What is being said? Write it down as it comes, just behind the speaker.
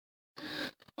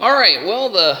All right, well,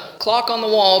 the clock on the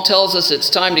wall tells us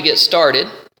it's time to get started.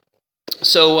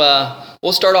 So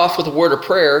we'll start off with a word of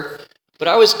prayer. But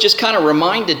I was just kind of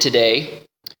reminded today,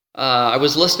 I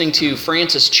was listening to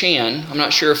Francis Chan. I'm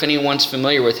not sure if anyone's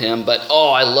familiar with him, but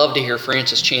I love to hear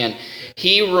Francis Chan.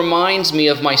 He reminds me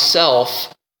of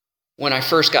myself when I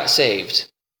first got saved.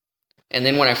 And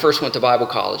then when I first went to Bible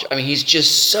college. I mean, he's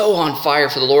just so on fire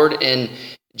for the Lord, and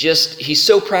he's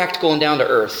so practical and down to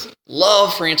earth.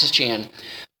 Love Francis Chan.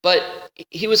 But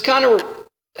he was kind of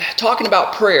talking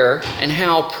about prayer and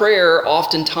how prayer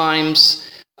oftentimes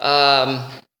kind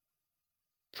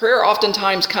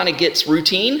of gets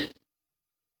routine,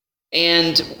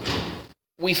 and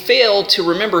we fail to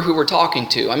remember who we're talking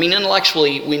to. I mean,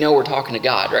 intellectually, we know we're talking to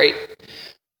God, right?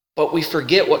 But we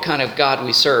forget what kind of God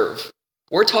we serve.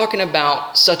 We're talking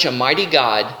about such a mighty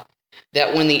God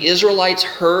that when the Israelites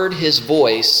heard his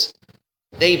voice,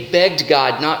 they begged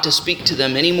God not to speak to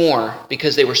them anymore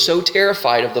because they were so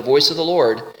terrified of the voice of the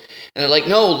Lord. And they're like,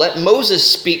 no, let Moses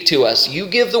speak to us. You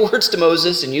give the words to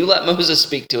Moses and you let Moses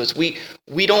speak to us. We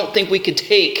don't think we could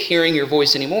take hearing your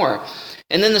voice anymore.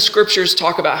 And then the scriptures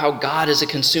talk about how God is a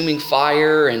consuming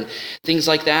fire and things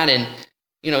like that. And,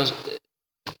 you know,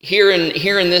 here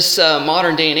in this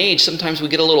modern day and age, sometimes we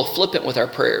get a little flippant with our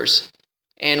prayers.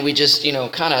 And we just,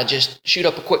 kind of just shoot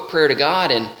up a quick prayer to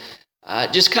God, and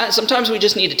sometimes we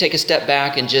just need to take a step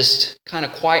back and just kind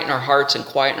of quieten our hearts and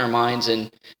quieten our minds and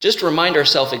just remind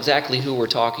ourselves exactly who we're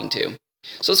talking to.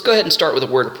 So let's go ahead and start with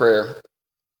a word of prayer.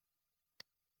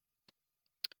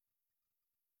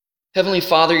 Heavenly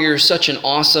Father, you're such an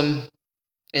awesome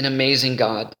and amazing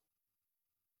God.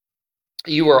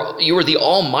 You are the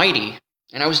Almighty.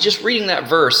 And I was just reading that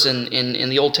verse in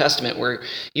the Old Testament where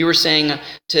you were saying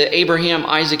to Abraham,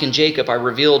 Isaac, and Jacob, I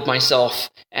revealed myself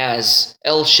as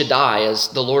El Shaddai, as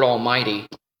the Lord Almighty.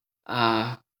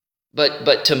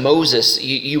 But to Moses,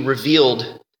 you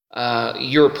revealed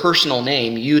your personal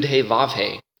name,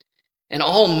 Yud-He-Vav-He. And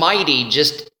Almighty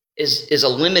just is a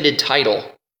limited title.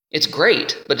 It's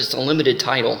great, but it's a limited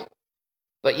title.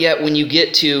 But yet when you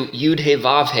get to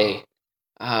Yud-He-Vav-He,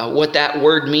 what that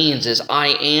word means is I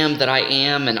am that I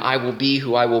am, and I will be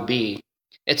who I will be.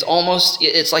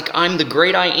 It's like I'm the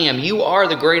great I am. You are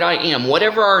the great I am.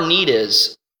 Whatever our need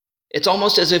is, it's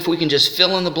almost as if we can just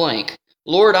fill in the blank.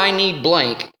 Lord, I need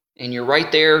blank. And you're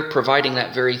right there providing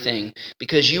that very thing.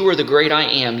 Because you are the great I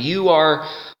am. You are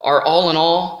our all in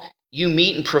all. You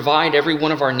meet and provide every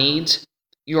one of our needs.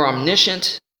 You're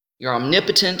omniscient. You're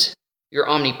omnipotent. You're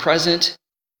omnipresent.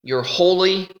 You're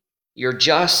holy. You're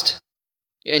just.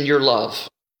 And your love.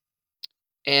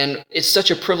 And it's such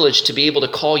a privilege to be able to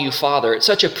call you Father. It's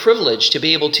such a privilege to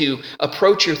be able to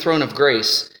approach your throne of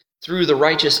grace through the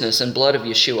righteousness and blood of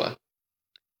Yeshua.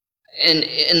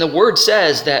 And the word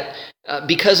says that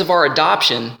because of our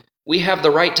adoption, we have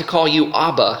the right to call you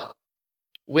Abba,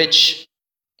 which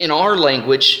in our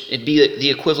language, it'd be the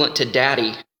equivalent to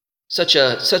daddy. Such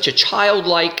a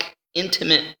childlike,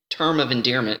 intimate term of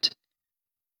endearment.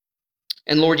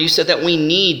 And Lord, you said that we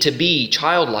need to be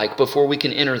childlike before we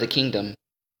can enter the kingdom.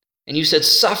 And you said,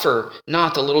 suffer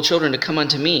not the little children to come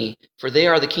unto me, for they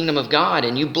are the kingdom of God.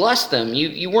 And you blessed them.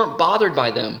 You weren't bothered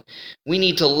by them. We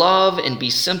need to love and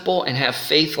be simple and have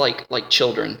faith like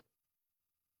children.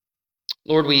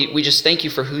 Lord, we just thank you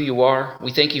for who you are.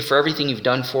 We thank you for everything you've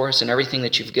done for us and everything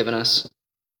that you've given us.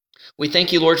 We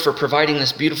thank you, Lord, for providing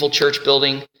this beautiful church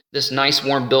building, this nice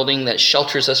warm building that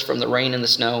shelters us from the rain and the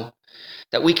snow.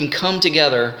 That we can come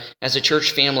together as a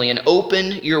church family and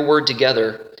open your word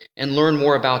together and learn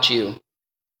more about you.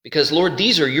 Because, Lord,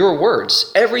 these are your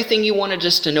words. Everything you wanted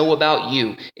us to know about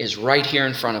you is right here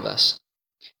in front of us.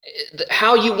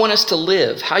 How you want us to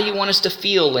live, how you want us to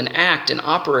feel and act and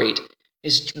operate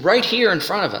is right here in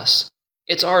front of us.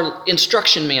 It's our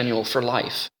instruction manual for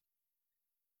life.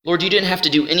 Lord, you didn't have to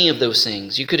do any of those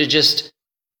things. You could have just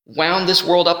wound this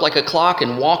world up like a clock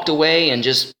and walked away and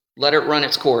just let it run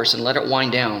its course and let it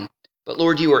wind down. But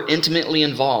Lord, you are intimately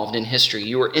involved in history.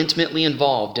 You are intimately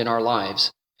involved in our lives.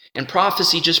 And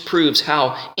prophecy just proves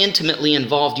how intimately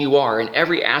involved you are in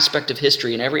every aspect of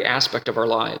history and every aspect of our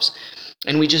lives.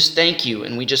 And we just thank you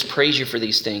and we just praise you for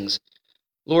these things.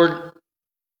 Lord,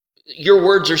 your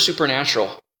words are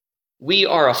supernatural. We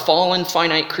are a fallen,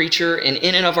 finite creature, and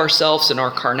in and of ourselves, in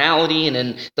our carnality and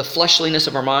in the fleshliness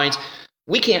of our minds,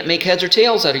 we can't make heads or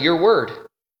tails out of your word.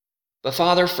 But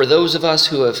Father, for those of us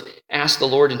who have asked the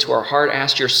Lord into our heart,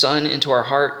 asked your Son into our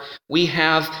heart, we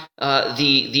have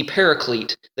the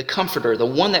Paraclete, the Comforter, the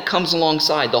one that comes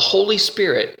alongside, the Holy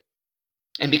Spirit.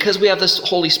 And because we have this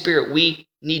Holy Spirit, we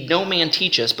need no man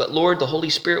teach us, but Lord, the Holy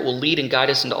Spirit will lead and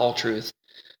guide us into all truth.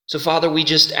 So, Father, we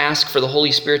just ask for the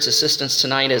Holy Spirit's assistance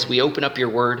tonight as we open up your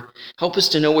word. Help us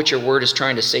to know what your word is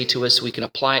trying to say to us so we can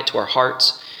apply it to our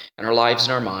hearts and our lives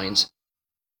and our minds.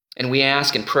 And we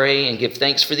ask and pray and give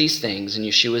thanks for these things in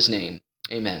Yeshua's name.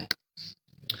 Amen.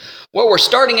 Well, we're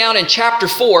starting out in chapter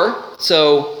 4,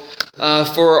 so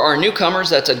for our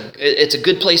newcomers, it's a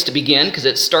good place to begin because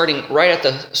it's starting right at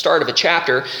the start of a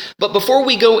chapter. But before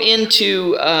we go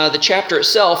into the chapter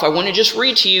itself, I want to just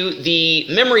read to you the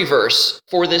memory verse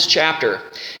for this chapter.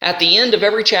 At the end of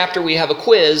every chapter, we have a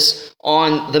quiz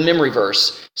on the memory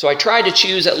verse. So I tried to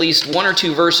choose at least 1 or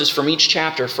 2 verses from each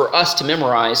chapter for us to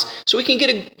memorize so we can get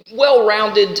a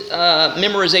well-rounded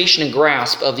memorization and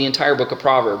grasp of the entire book of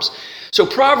Proverbs. So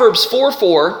Proverbs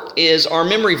 4:4 is our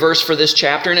memory verse for this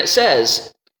chapter, and it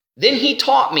says, "Then he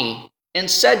taught me and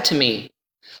said to me,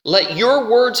 'Let your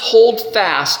words hold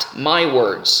fast my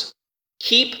words.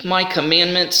 Keep my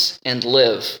commandments and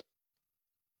live.'"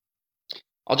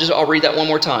 I'll read that one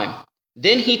more time.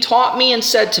 "Then he taught me and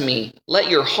said to me, 'Let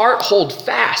your heart hold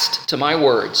fast to my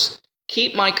words.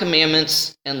 Keep my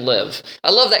commandments and live.'"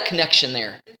 I love that connection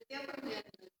there.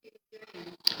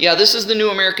 Yeah, this is the New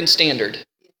American Standard.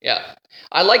 Yeah.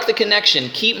 I like the connection.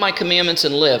 Keep my commandments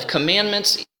and live.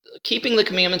 Commandments, keeping the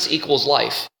commandments equals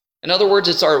life. In other words,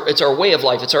 it's our way of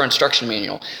life. It's our instruction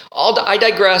manual. I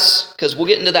digress because we'll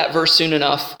get into that verse soon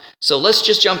enough. So let's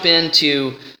just jump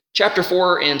into chapter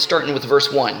 4 and starting with verse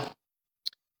 1.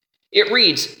 It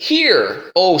reads,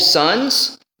 "Hear, O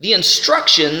sons, the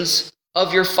instructions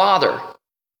of your father."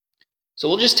 So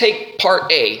we'll just take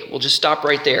part A. We'll just stop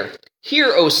right there.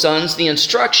 "Hear, O sons, the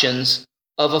instructions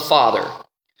of a father."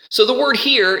 So the word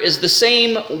 "hear" is the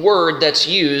same word that's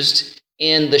used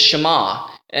in the Shema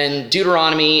and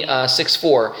Deuteronomy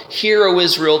 6:4. "Hear, O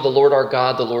Israel, the Lord our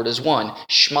God, the Lord is one.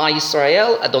 Shema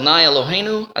Yisrael, Adonai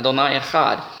Eloheinu, Adonai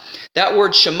Echad." That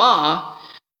word Shema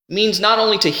means not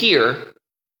only to hear,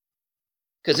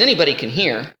 because anybody can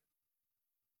hear,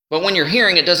 but when you're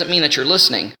hearing, it doesn't mean that you're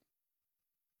listening.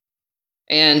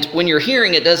 And when you're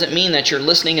hearing, it doesn't mean that you're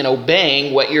listening and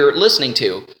obeying what you're listening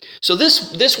to. So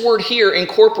this word here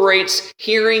incorporates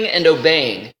hearing and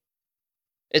obeying.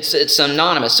 It's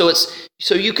synonymous.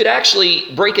 So you could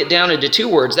actually break it down into 2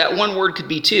 words. That one word could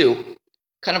be 2,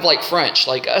 kind of like French.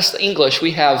 Like us English,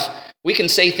 we can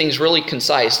say things really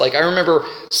concise. Like I remember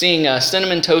seeing a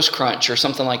Cinnamon Toast Crunch or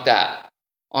something like that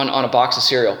on a box of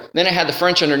cereal. Then it had the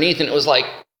French underneath, and it was like,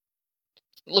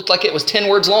 looked like it was 10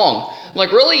 words long. I'm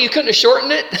like, really? You couldn't have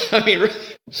shortened it? I mean,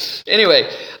 anyway,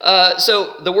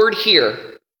 so the word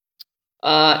 "hear."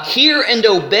 "Hear and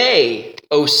obey,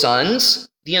 O sons,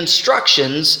 the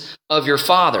instructions of your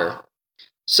father."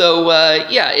 So,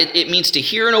 it means to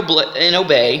hear and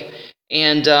obey.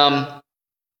 And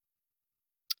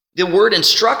the word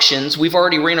instructions, we've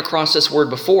already ran across this word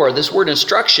before. This word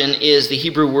instruction is the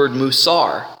Hebrew word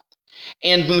musar.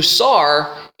 And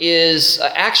musar is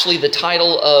actually the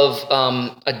title of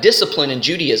a discipline in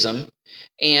Judaism,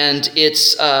 and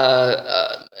it's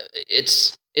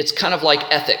kind of like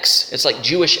ethics. It's like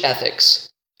Jewish ethics.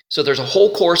 So there's a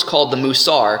whole course called the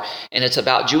Musar, and it's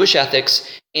about Jewish ethics.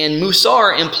 And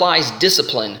Musar implies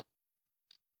discipline.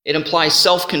 It implies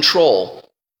self-control.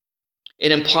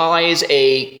 It implies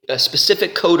a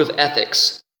specific code of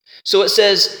ethics. So it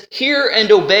says, "Hear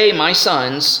and obey, my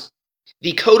sons,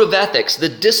 the code of ethics, the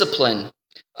discipline,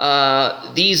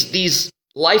 these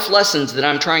life lessons that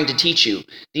I'm trying to teach you,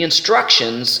 the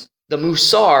instructions, the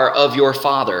musar of your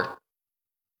father."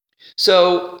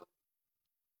 So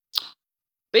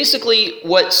basically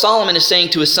what Solomon is saying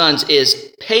to his sons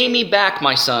is, "Pay me back,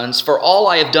 my sons, for all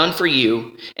I have done for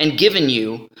you and given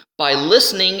you by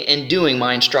listening and doing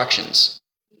my instructions."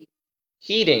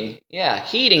 Heeding. Yeah,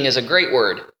 heeding is a great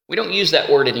word. We don't use that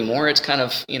word anymore. It's kind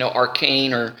of,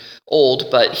 arcane or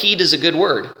old, but heed is a good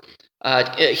word.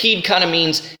 Heed kind of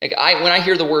means, when I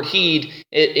hear the word heed,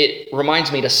 it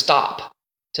reminds me to stop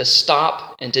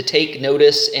and to take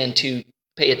notice and to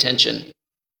pay attention.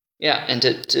 Yeah, and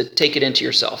to take it into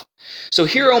yourself. So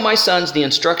 "Hear, O my sons, the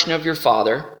instruction of your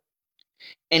father."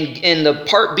 And the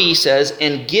part B says,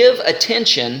 "And give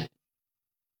attention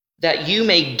that you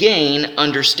may gain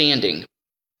understanding."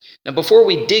 Now, before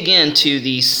we dig into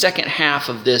the second half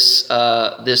of this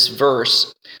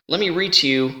verse, let me read to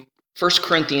you 1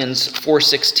 Corinthians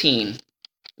 4:16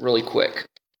 really quick.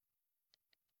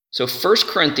 So 1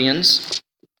 Corinthians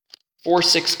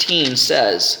 4:16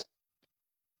 says,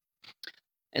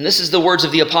 and this is the words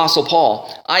of the Apostle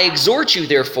Paul, "I exhort you,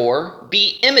 therefore,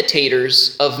 be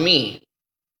imitators of me."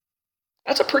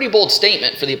 That's a pretty bold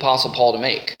statement for the Apostle Paul to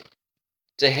make.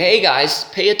 Say, hey guys,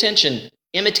 pay attention.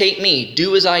 Imitate me.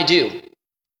 Do as I do.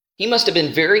 He must have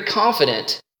been very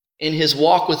confident in his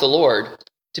walk with the Lord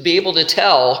to be able to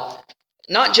tell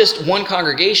not just one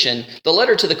congregation. The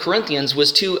letter to the Corinthians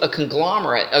was to a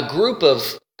conglomerate, a group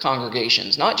of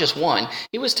congregations, not just one.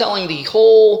 He was telling the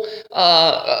whole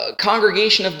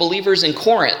congregation of believers in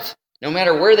Corinth, no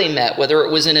matter where they met, whether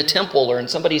it was in a temple or in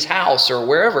somebody's house or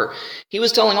wherever. He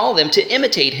was telling all of them to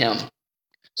imitate him.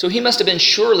 So he must have been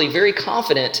surely very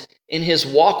confident in his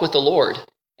walk with the Lord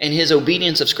and his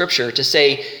obedience of Scripture to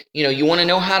say, you want to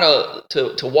know how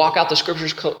to walk out the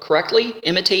Scriptures correctly?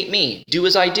 Imitate me. Do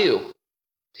as I do.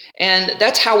 And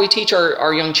that's how we teach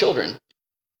our young children.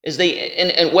 Is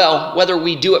well, whether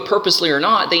we do it purposely or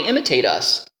not, they imitate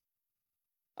us.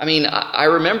 I mean, I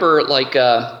remember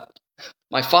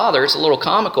my father, it's a little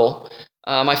comical.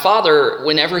 My father,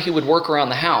 whenever he would work around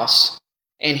the house,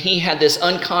 and he had this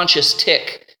unconscious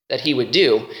tick that he would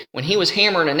do, when he was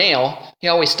hammering a nail, he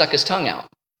always stuck his tongue out.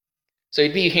 So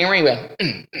he'd be hammering,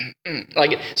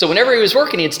 so whenever he was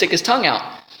working, he'd stick his tongue out.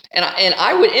 And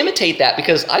I would imitate that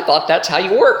because I thought that's how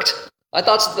you worked. I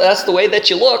thought that's the way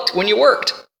that you looked when you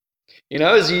worked.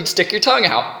 Is you'd stick your tongue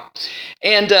out.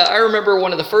 And I remember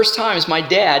one of the first times my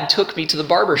dad took me to the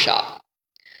barber shop.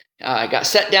 I got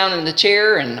set down in the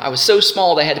chair, and I was so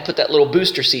small they had to put that little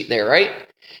booster seat there, right?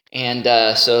 And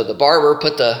so the barber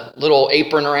put the little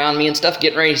apron around me and stuff,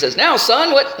 getting ready. He says, "Now,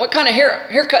 son, what kind of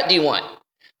haircut do you want?"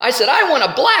 I said, "I want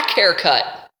a black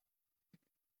haircut."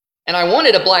 And I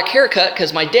wanted a black haircut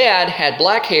because my dad had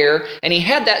black hair, and he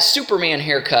had that Superman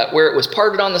haircut where it was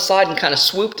parted on the side and kind of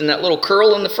swooped in that little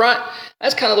curl in the front.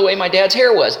 That's kind of the way my dad's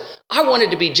hair was. I wanted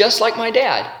to be just like my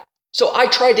dad. So I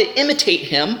tried to imitate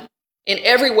him in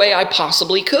every way I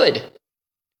possibly could.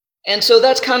 And so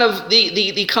that's kind of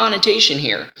the connotation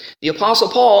here. The Apostle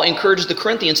Paul encouraged the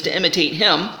Corinthians to imitate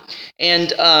him,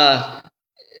 and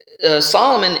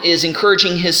Solomon is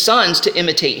encouraging his sons to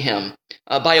imitate him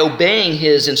by obeying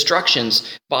his instructions,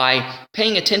 by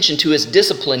paying attention to his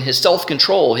discipline, his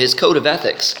self-control, his code of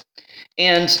ethics.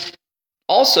 And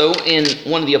also in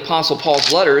one of the Apostle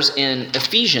Paul's letters in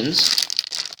Ephesians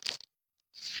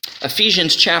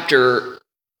chapter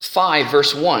 5,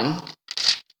 verse 1,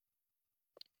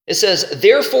 it says,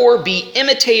 "Therefore be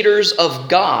imitators of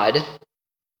God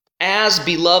as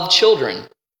beloved children."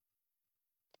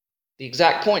 The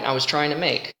exact point I was trying to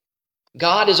make.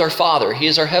 God is our Father. He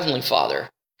is our Heavenly Father.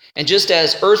 And just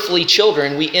as earthly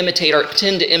children, we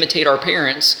tend to imitate our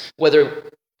parents,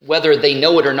 whether they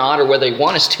know it or not, or whether they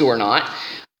want us to or not,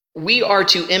 we are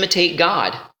to imitate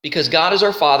God, because God is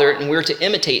our Father, and we're to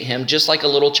imitate him just like a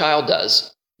little child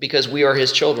does, because we are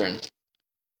his children.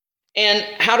 And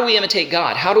how do we imitate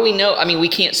God? How do we know? I mean, we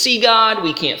can't see God,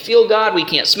 we can't feel God, we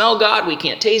can't smell God, we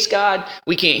can't taste God,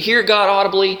 we can't hear God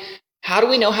audibly. How do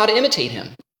we know how to imitate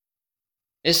him?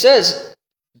 It says,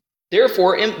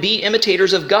 "Therefore, be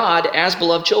imitators of God as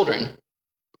beloved children."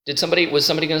 Was somebody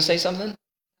going to say something?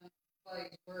 By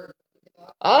his word.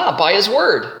 By his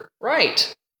word.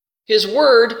 Right. His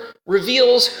word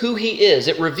reveals who he is.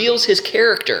 It reveals his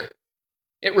character.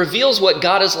 It reveals what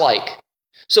God is like.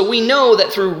 So we know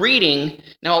that through reading,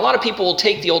 now a lot of people will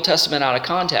take the Old Testament out of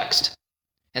context,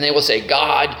 and they will say,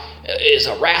 God is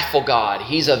a wrathful God.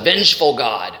 He's a vengeful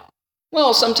God.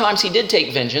 Well, sometimes he did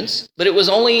take vengeance, but it was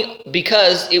only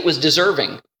because it was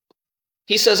deserving.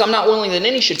 He says, "I'm not willing that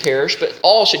any should perish, but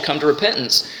all should come to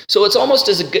repentance." So it's almost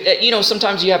as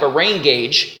sometimes you have a rain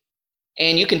gauge,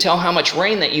 and you can tell how much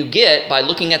rain that you get by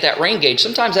looking at that rain gauge.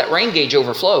 Sometimes that rain gauge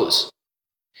overflows.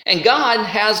 And God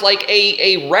has like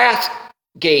a wrath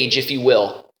gauge, if you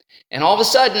will. And all of a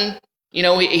sudden,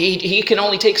 he can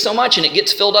only take so much, and it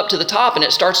gets filled up to the top, and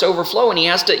it starts to overflow, and he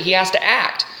has to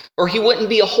act. Or he wouldn't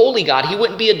be a holy God. He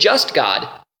wouldn't be a just God.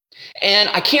 And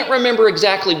I can't remember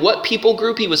exactly what people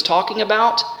group he was talking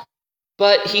about,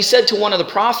 but he said to one of the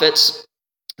prophets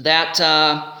that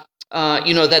the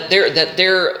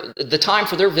time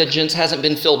for their vengeance hasn't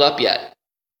been filled up yet.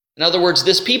 In other words,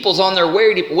 this people's on their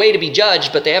way to be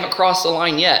judged, but they haven't crossed the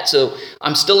line yet. So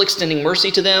I'm still extending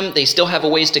mercy to them. They still have a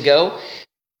ways to go.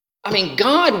 I mean,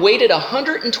 God waited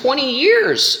 120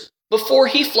 years before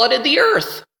he flooded the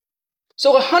earth.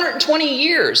 So 120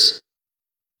 years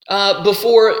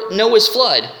before Noah's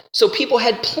flood. So people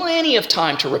had plenty of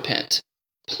time to repent.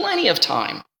 Plenty of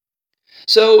time.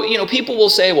 So, people will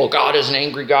say, well, God is an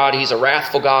angry God. He's a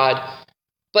wrathful God.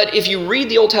 But if you read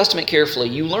the Old Testament carefully,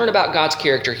 you learn about God's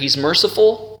character. He's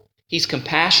merciful. He's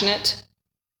compassionate.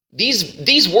 These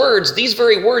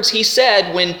very words he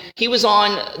said when he was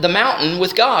on the mountain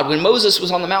with God. When Moses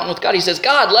was on the mountain with God, he says,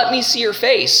 "God, let me see your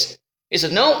face." He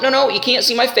says, no, you can't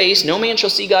see my face. No man shall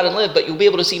see God and live, but you'll be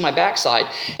able to see my backside.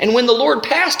 And when the Lord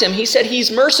passed him, he said he's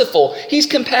merciful. He's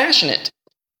compassionate.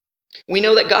 We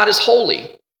know that God is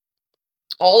holy.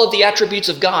 All of the attributes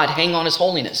of God hang on his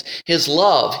holiness, his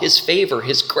love, his favor,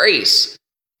 his grace,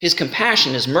 his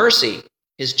compassion, his mercy,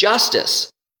 his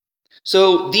justice.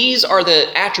 So these are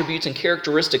the attributes and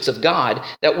characteristics of God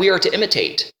that we are to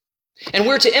imitate. And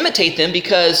we're to imitate them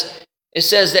because it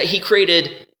says that he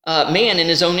created man in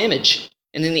his own image.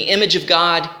 And in the image of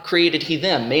God created he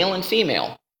them, male and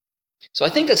female. So I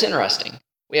think that's interesting.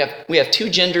 We have two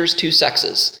genders, two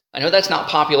sexes. I know that's not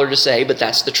popular to say, but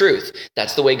that's the truth.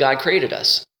 That's the way God created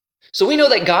us. So we know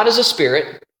that God is a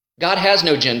spirit. God has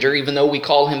no gender, even though we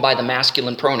call him by the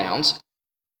masculine pronouns.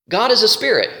 God is a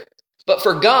spirit. But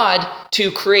for God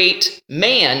to create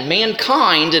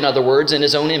mankind, in other words, in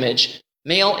his own image,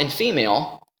 male and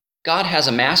female, God has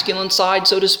a masculine side,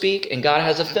 so to speak, and God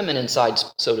has a feminine side,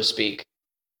 so to speak.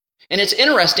 And it's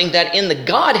interesting that in the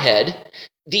Godhead,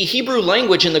 the Hebrew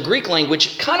language and the Greek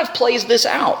language kind of plays this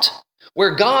out,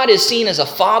 where God is seen as a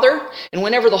father, and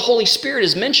whenever the Holy Spirit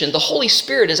is mentioned, the Holy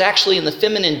Spirit is actually in the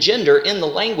feminine gender in the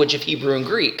language of Hebrew and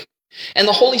Greek. And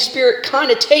the Holy Spirit kind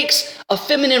of takes a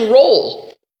feminine role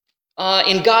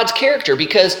in God's character,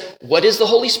 because what is the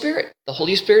Holy Spirit? The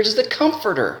Holy Spirit is the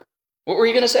comforter. What were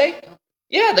you going to say?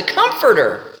 Yeah, the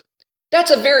comforter.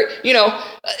 That's a very,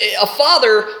 a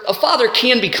father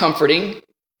can be comforting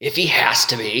if he has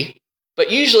to be. But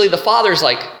usually the father's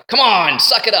like, come on,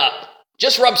 suck it up.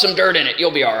 Just rub some dirt in it.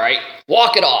 You'll be all right.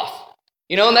 Walk it off.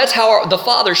 And that's how the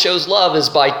father shows love, is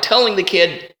by telling the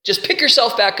kid, just pick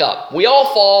yourself back up. We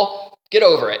all fall. Get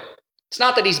over it. It's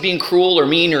not that he's being cruel or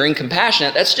mean or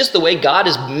incompassionate. That's just the way God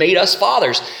has made us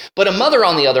fathers. But a mother,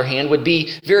 on the other hand, would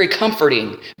be very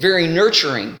comforting, very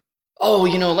nurturing. Oh,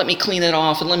 let me clean it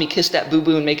off and let me kiss that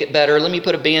boo-boo and make it better. Let me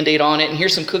put a Band-Aid on it and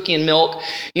here's some cookie and milk.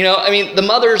 The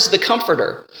mother's the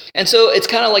comforter. And so it's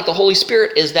kind of like the Holy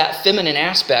Spirit is that feminine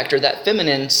aspect, or that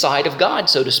feminine side of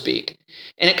God, so to speak.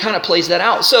 And it kind of plays that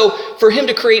out. So for him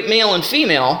to create male and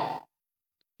female,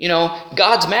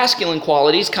 God's masculine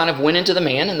qualities kind of went into the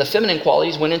man and the feminine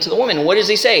qualities went into the woman. And what does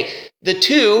he say? The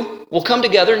two will come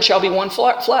together and shall be one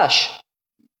flesh.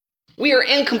 We are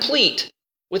incomplete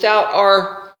without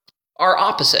our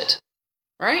opposite,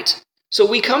 right? So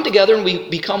we come together and we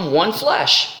become one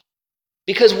flesh,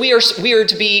 because we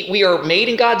are made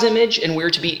in God's image, and we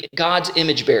are to be God's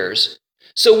image bearers.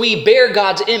 So we bear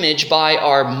God's image by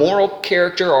our moral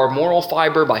character, our moral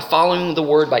fiber, by following the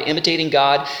word, by imitating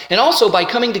God, and also by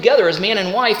coming together as man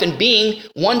and wife and being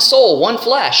one soul, one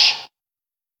flesh,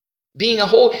 being a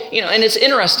whole, and it's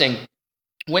interesting.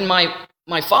 When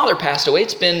my father passed away,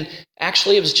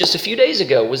 it was just a few days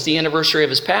ago, was the anniversary of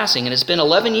his passing, and it's been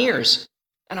 11 years.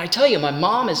 And I tell you, my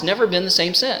mom has never been the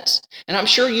same since. And I'm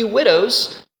sure you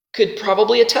widows could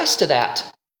probably attest to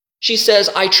that. She says,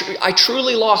 I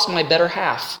truly lost my better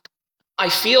half. I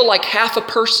feel like half a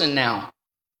person now.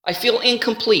 I feel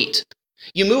incomplete.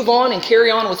 You move on and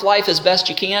carry on with life as best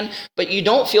you can, but you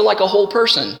don't feel like a whole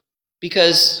person,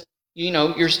 because,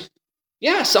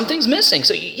 something's missing.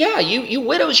 So you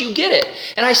widows, you get it.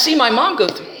 And I see my mom go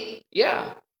through,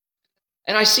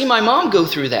 and I see my mom go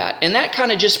through that. And that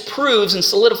kind of just proves and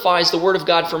solidifies the word of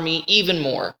God for me even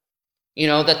more.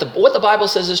 That what the Bible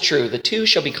says is true. The two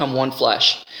shall become one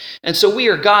flesh. And so we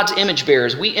are God's image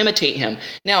bearers. We imitate him.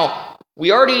 Now,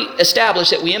 we already established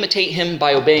that we imitate him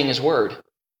by obeying his word.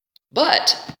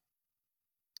 But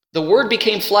the word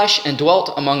became flesh and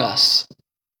dwelt among us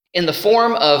in the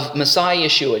form of Messiah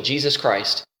Yeshua, Jesus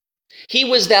Christ. He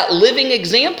was that living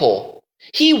example.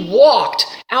 He walked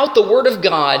out the word of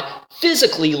God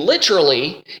physically,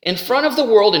 literally, in front of the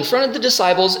world, in front of the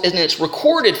disciples, and it's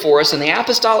recorded for us in the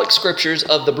apostolic scriptures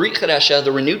of the Brit Chadasha,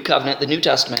 the renewed covenant, the New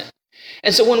Testament.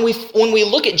 And so when we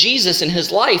look at Jesus and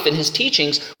his life and his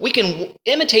teachings, we can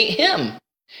imitate him.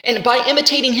 And by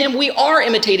imitating him, we are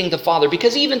imitating the Father,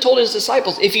 because he even told his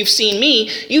disciples, if you've seen me,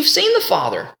 you've seen the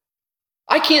Father.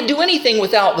 I can't do anything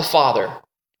without the Father.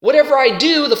 Whatever I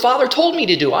do, the Father told me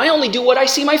to do. I only do what I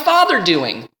see my Father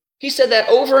doing. He said that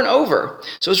over and over.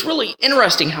 So it's really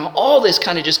interesting how all this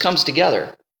kind of just comes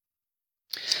together.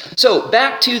 So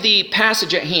back to the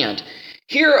passage at hand.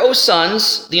 Hear, O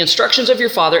sons, the instructions of your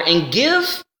father, and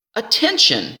give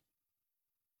attention.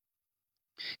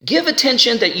 Give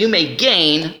attention that you may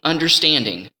gain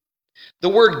understanding. The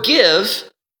word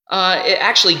give,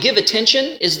 give attention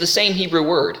is the same Hebrew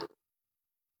word.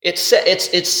 It's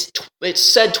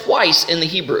said twice in the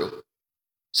Hebrew.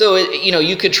 So,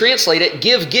 you could translate it,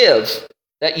 give,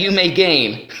 that you may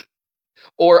gain.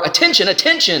 Or attention,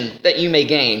 that you may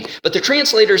gain. But the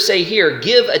translators say here,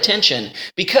 give attention.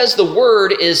 Because the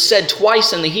word is said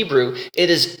twice in the Hebrew, it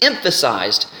is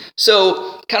emphasized.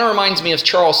 So, kind of reminds me of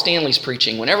Charles Stanley's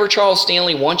preaching. Whenever Charles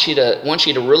Stanley wants you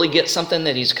to really get something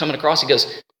that he's coming across, he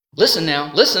goes, listen now,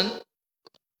 listen.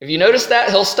 If you notice that,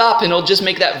 he'll stop and he'll just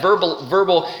make that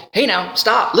verbal, hey now,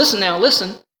 stop, listen now,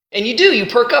 listen. And you do, you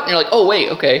perk up and you're like, oh wait,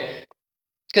 okay.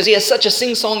 Because he has such a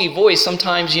sing-songy voice,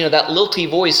 sometimes, that lilty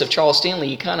voice of Charles Stanley,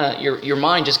 you your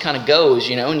mind just kind of goes,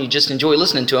 and you just enjoy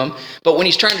listening to him. But when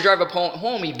he's trying to drive up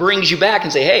home, he brings you back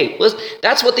and say, hey, listen,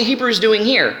 that's what the Hebrew's doing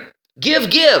here.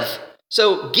 Give.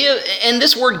 So give, and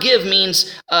this word give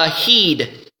means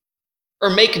heed, or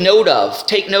make note of,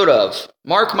 take note of,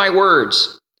 mark my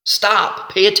words, stop,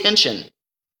 pay attention.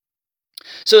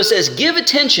 So it says, give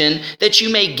attention that you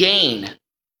may gain.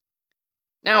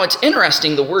 Now it's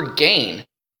interesting, the word gain.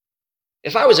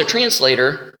 If I was a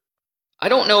translator, I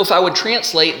don't know if I would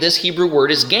translate this Hebrew word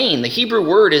as gain. The Hebrew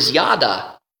word is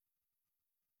yada.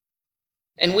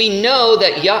 And we know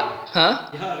that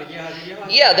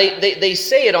Yeah, they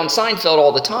say it on Seinfeld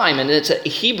all the time, and it's a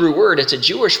Hebrew word, it's a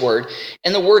Jewish word.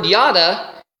 And the word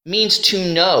yada means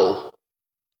to know.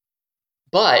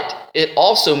 But it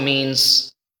also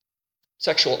means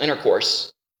sexual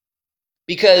intercourse.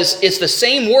 Because it's the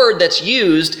same word that's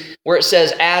used where it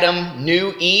says Adam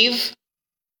knew Eve.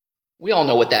 We all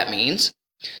know what that means.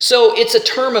 So it's a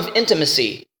term of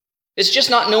intimacy. It's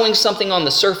just not knowing something on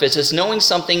the surface. It's knowing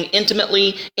something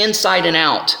intimately inside and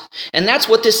out. And that's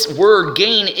what this word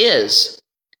gain is.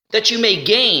 That you may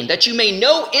gain, that you may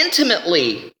know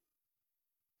intimately.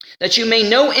 That you may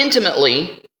know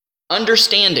intimately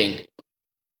understanding.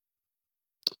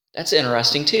 That's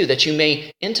interesting too, that you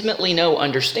may intimately know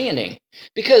understanding.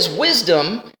 Because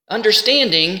wisdom,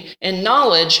 understanding, and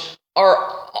knowledge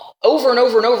are over and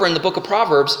over and over in the book of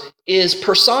Proverbs is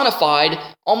personified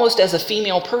almost as a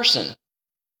female person.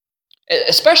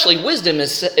 Especially wisdom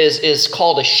is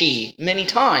called a she many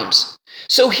times.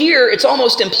 So here it's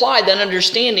almost implied that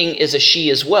understanding is a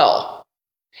she as well.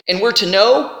 And we're to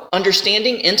know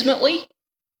understanding intimately.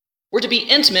 We're to be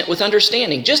intimate with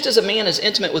understanding. Just as a man is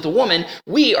intimate with a woman,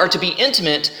 we are to be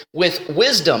intimate with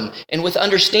wisdom and with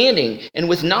understanding and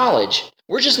with knowledge.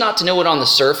 We're just not to know it on the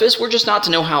surface. We're just not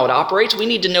to know how it operates. We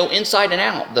need to know inside and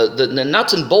out, the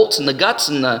nuts and bolts and the guts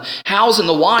and the hows and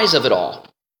the whys of it all.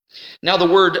 Now the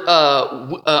word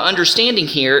understanding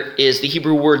here is the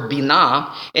Hebrew word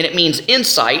binah, and it means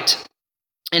insight.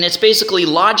 And it's basically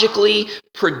logically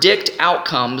predict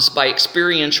outcomes by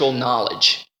experiential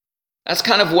knowledge. That's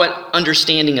kind of what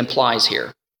understanding implies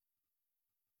here.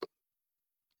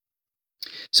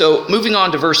 So moving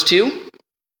on to verse 2.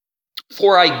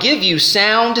 For I give you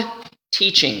sound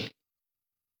teaching.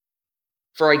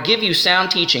 For I give you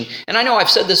sound teaching. And I know I've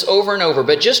said this over and over,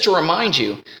 but just to remind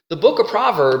you, the book of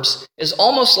Proverbs is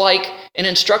almost like an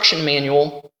instruction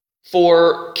manual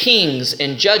for kings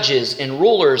and judges and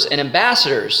rulers and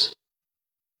ambassadors.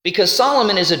 Because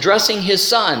Solomon is addressing his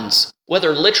sons,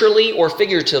 whether literally or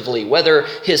figuratively, whether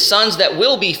his sons that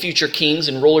will be future kings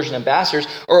and rulers and ambassadors,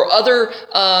 or other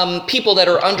people that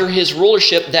are under his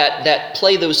rulership that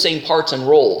play those same parts and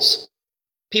roles.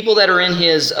 People that are in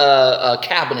his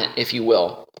cabinet, if you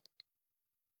will.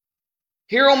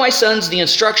 Hear, O my sons, the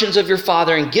instructions of your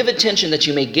father, and give attention that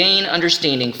you may gain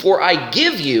understanding, for I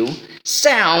give you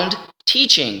sound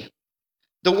teaching.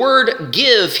 The word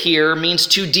give here means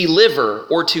to deliver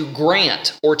or to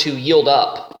grant or to yield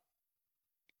up.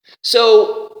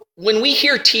 So when we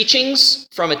hear teachings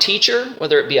from a teacher,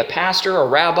 whether it be a pastor, a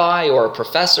rabbi, or a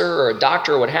professor, or a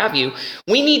doctor, or what have you,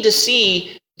 we need to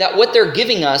see that what they're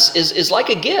giving us is like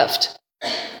a gift.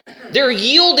 They're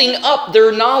yielding up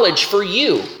their knowledge for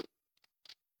you.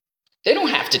 They don't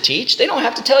have to teach. They don't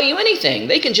have to tell you anything.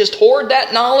 They can just hoard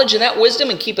that knowledge and that wisdom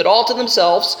and keep it all to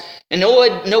themselves, and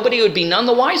nobody would be none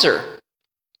the wiser.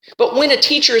 But when a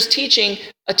teacher is teaching,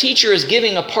 a teacher is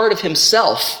giving a part of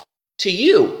himself to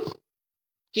you.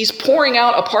 He's pouring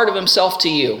out a part of himself to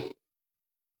you.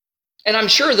 And I'm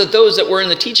sure that those that were in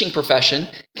the teaching profession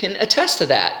can attest to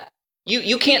that.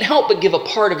 You can't help but give a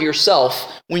part of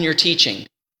yourself when you're teaching.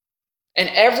 And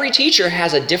every teacher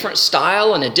has a different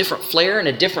style and a different flair and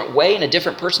a different way and a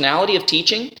different personality of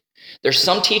teaching. There's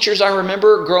some teachers I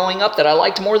remember growing up that I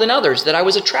liked more than others, that I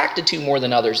was attracted to more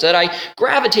than others, that I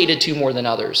gravitated to more than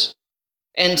others.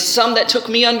 And some that took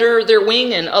me under their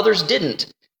wing and others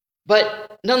didn't.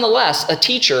 But nonetheless, a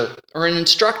teacher or an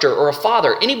instructor or a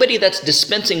father, anybody that's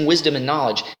dispensing wisdom and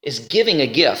knowledge is giving a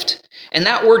gift. And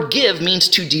that word give means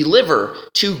to deliver,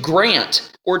 to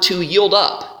grant, or to yield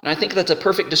up. And I think that's a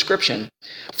perfect description.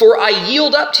 For I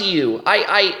yield up to you,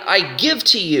 I give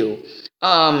to you,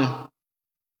 I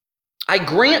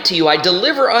grant to you, I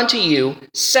deliver unto you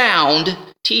sound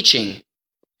teaching.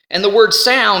 And the word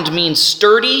sound means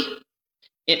sturdy,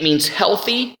 it means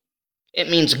healthy, it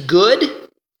means good.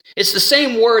 It's the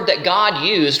same word that God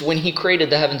used when he created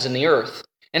the heavens and the earth.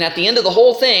 And at the end of the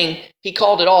whole thing, he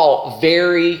called it all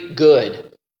very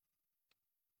good.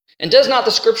 And does not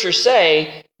the scripture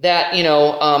say that,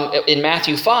 in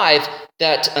Matthew 5,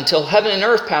 that until heaven and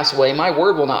earth pass away, my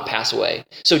word will not pass away.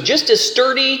 So just as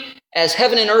sturdy as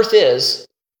heaven and earth is,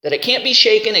 that it can't be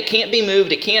shaken, it can't be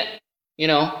moved, it can't,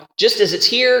 just as it's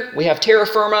here, we have terra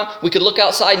firma, we could look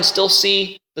outside and still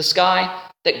see the sky,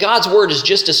 that God's word is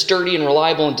just as sturdy and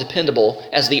reliable and dependable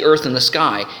as the earth and the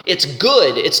sky. It's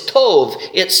good, it's tov,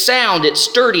 it's sound, it's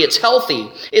sturdy, it's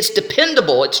healthy, it's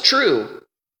dependable, it's true.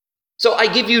 So I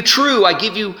give you true, I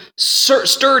give you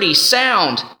sturdy,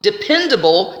 sound,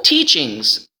 dependable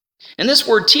teachings. And this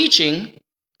word teaching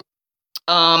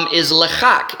is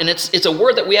lechak, and it's a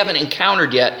word that we haven't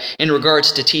encountered yet in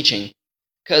regards to teaching.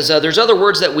 Because there's other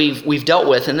words that we've dealt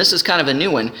with, and this is kind of a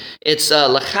new one. It's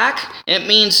lechak, and it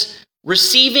means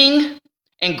receiving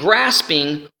and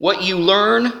grasping what you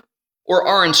learn or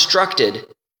are instructed.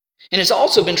 And it's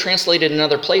also been translated in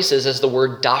other places as the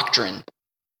word doctrine.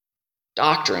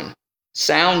 Doctrine.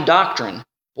 Sound doctrine.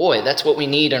 Boy, that's what we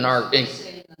need in our... It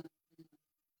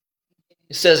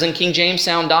says in King James,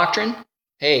 sound doctrine.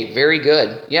 Hey, very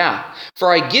good. Yeah.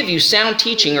 For I give you sound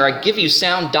teaching, or I give you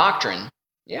sound doctrine.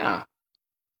 Yeah.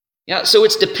 Yeah, so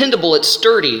it's dependable, it's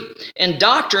sturdy. And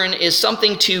doctrine is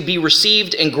something to be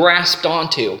received and grasped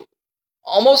onto.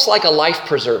 Almost like a life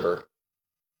preserver.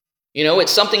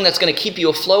 It's something that's going to keep you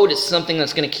afloat. It's something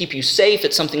that's going to keep you safe.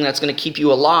 It's something that's going to keep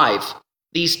you alive.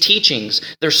 These teachings,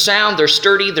 they're sound, they're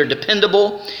sturdy, they're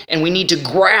dependable, and we need to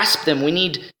grasp them. We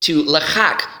need to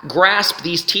lechak, grasp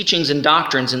these teachings and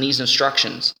doctrines and these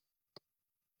instructions.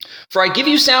 For I give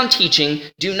you sound teaching,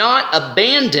 do not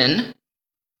abandon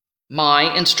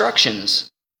my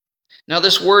instructions. Now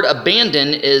this word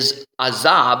abandon is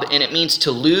azab, and it means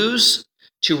to lose,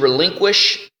 to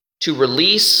relinquish, to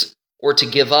release, or to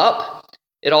give up.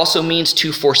 It also means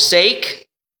to forsake,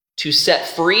 to set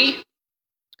free,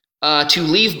 to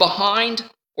leave behind,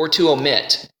 or to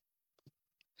omit.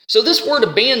 So this word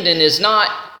abandon is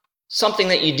not something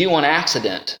that you do on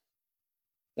accident.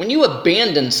 When you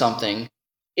abandon something,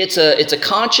 it's a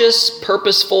conscious,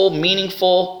 purposeful,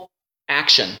 meaningful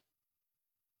action.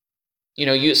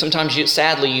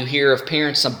 Sadly, you hear of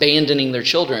parents abandoning their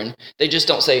children. They just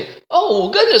don't say, "Oh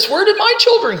goodness, where did my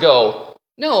children go?"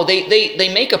 No, they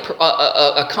make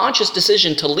a conscious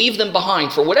decision to leave them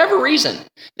behind for whatever reason.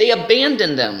 They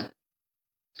abandon them.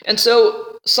 And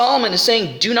so Solomon is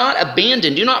saying, do not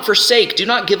abandon, do not forsake, do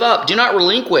not give up, do not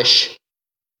relinquish.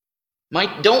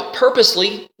 Don't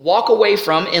purposely walk away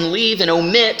from and leave and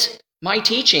omit my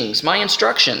teachings, my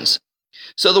instructions.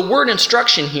 So the word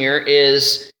instruction here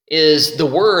is the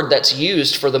word that's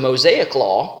used for the Mosaic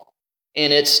law,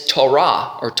 and it's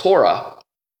Torah or Torah.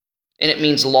 And it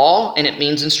means law and it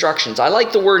means instructions. I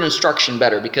like the word instruction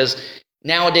better because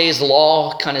nowadays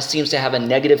law kind of seems to have a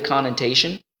negative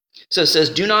connotation. So it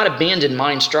says, do not abandon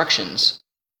my instructions.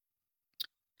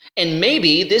 And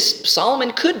maybe this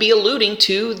Solomon could be alluding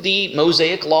to the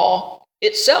Mosaic law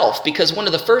itself, because one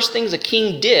of the first things a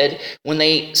king did when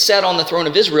they sat on the throne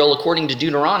of Israel, according to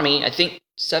Deuteronomy, I think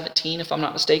 17, if I'm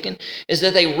not mistaken, is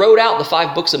that they wrote out the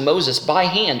 5 books of Moses by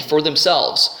hand for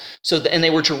themselves. And they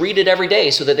were to read it every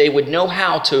day so that they would know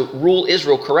how to rule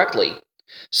Israel correctly.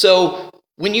 So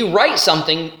when you write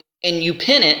something and you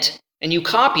pin it and you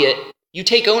copy it, you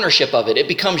take ownership of it. It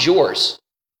becomes yours.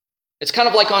 It's kind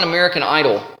of like on American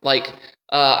Idol. Like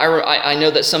I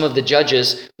know that some of the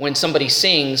judges, when somebody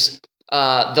sings,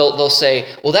 they'll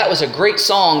say, well, that was a great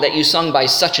song that you sung by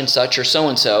such and such or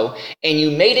so-and-so, and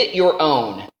you made it your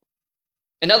own.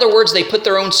 In other words, they put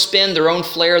their own spin, their own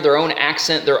flair, their own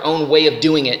accent, their own way of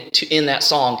doing it in that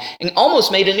song, and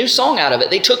almost made a new song out of it.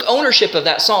 They took ownership of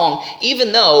that song,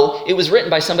 even though it was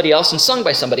written by somebody else and sung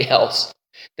by somebody else.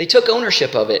 They took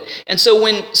ownership of it. And so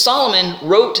when Solomon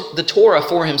wrote the Torah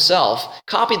for himself,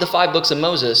 copied the 5 books of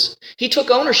Moses, he took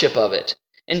ownership of it.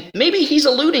 And maybe he's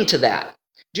alluding to that.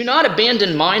 Do not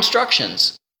abandon my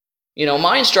instructions.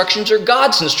 My instructions are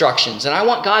God's instructions, and I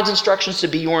want God's instructions to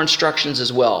be your instructions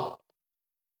as well.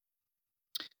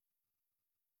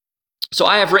 So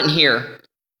I have written here,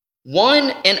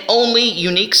 one and only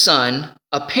unique son,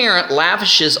 a parent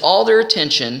lavishes all their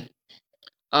attention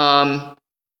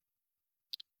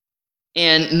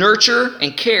and nurture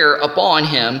and care upon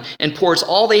him and pours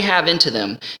all they have into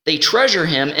them. They treasure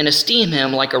him and esteem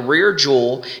him like a rare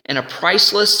jewel and a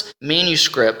priceless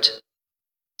manuscript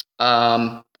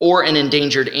or an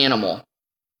endangered animal.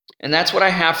 And that's what I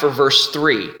have for verse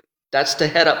 3. That's to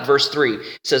head up verse 3.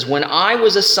 It says, when I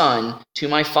was a son to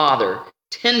my father,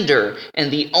 tender and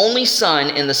the only son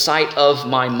in the sight of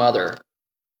my mother.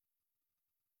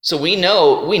 So we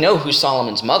know who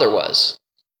Solomon's mother was.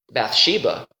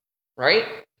 Bathsheba, right?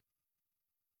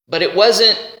 But it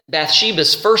wasn't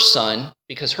Bathsheba's first son,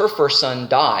 because her first son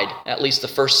died, at least the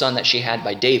first son that she had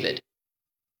by David.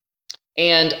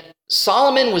 And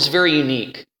Solomon was very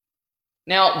unique.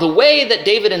 Now, the way that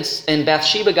David and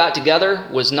Bathsheba got together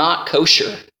was not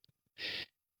kosher.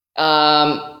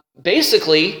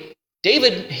 Basically,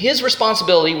 David, his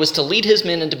responsibility was to lead his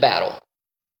men into battle.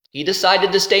 He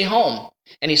decided to stay home,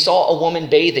 and he saw a woman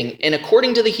bathing. And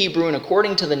according to the Hebrew and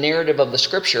according to the narrative of the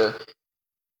scripture,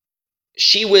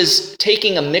 she was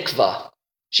taking a mikvah.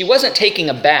 She wasn't taking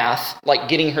a bath, like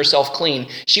getting herself clean.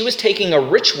 She was taking a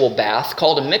ritual bath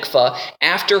called a mikvah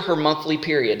after her monthly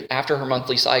period, after her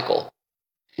monthly cycle.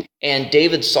 And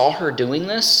David saw her doing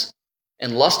this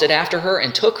and lusted after her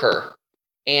and took her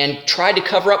and tried to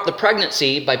cover up the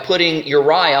pregnancy by putting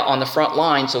Uriah on the front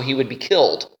line so he would be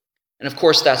killed. And of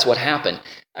course, that's what happened.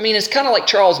 I mean, it's kind of like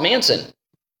Charles Manson.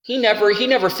 He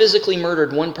never physically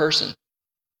murdered one person.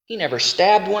 He never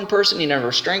stabbed one person. He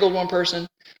never strangled one person.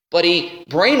 But he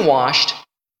brainwashed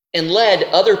and led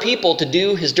other people to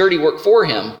do his dirty work for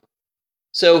him.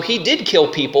 So he did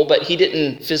kill people, but he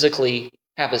didn't physically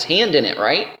have his hand in it,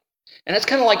 right? And that's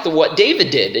kind of like what David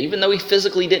did. Even though he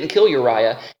physically didn't kill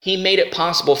Uriah, he made it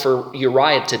possible for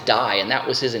Uriah to die, and that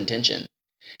was his intention.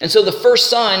 And so the first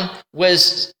son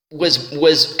was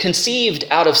conceived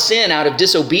out of sin, out of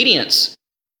disobedience.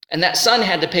 And that son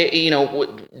had to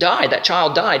die. That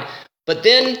child died. But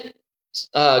then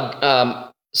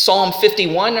Psalm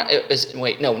 51,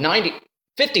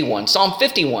 Psalm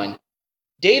 51,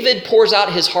 David pours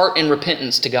out his heart in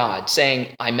repentance to God,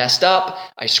 saying, I messed up,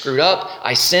 I screwed up,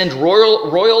 I sinned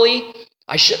royally,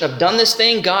 I shouldn't have done this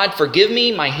thing. God, forgive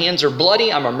me, my hands are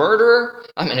bloody, I'm a murderer,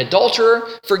 I'm an adulterer,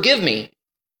 forgive me.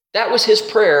 That was his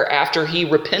prayer after he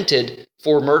repented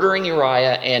for murdering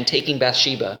Uriah and taking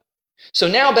Bathsheba. So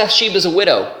now Bathsheba's a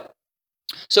widow.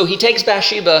 So he takes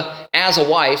Bathsheba as a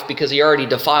wife because he already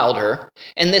defiled her.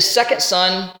 And this second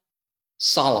son,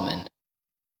 Solomon.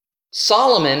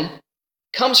 Solomon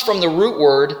comes from the root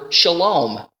word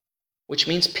shalom, which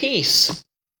means peace.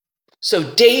 So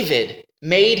David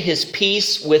made his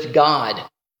peace with God.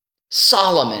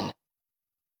 Solomon.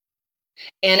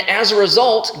 And as a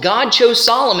result, God chose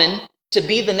Solomon to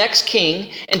be the next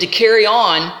king and to carry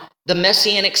on the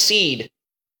messianic seed.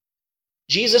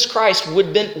 Jesus Christ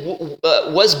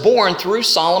was born through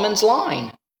Solomon's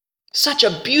line. Such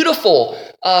a beautiful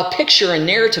picture and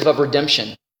narrative of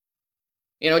redemption.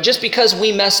 You know, just because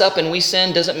we mess up and we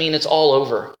sin doesn't mean it's all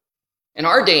over. In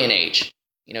our day and age,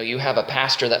 you have a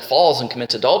pastor that falls and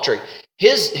commits adultery.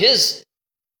 His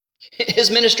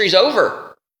ministry's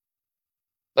over.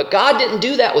 But God didn't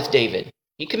do that with David.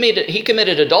 He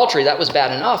committed adultery. That was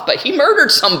bad enough. But he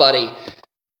murdered somebody.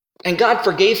 And God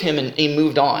forgave him and he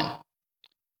moved on.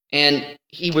 And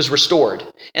he was restored.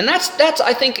 And I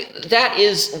think that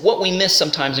is what we miss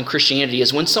sometimes in Christianity,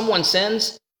 is when someone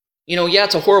sins,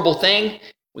 it's a horrible thing.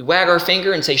 We wag our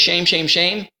finger and say, shame, shame,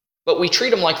 shame. But we treat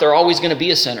them like they're always going to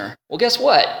be a sinner. Well, guess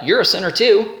what? You're a sinner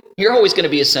too. You're always going to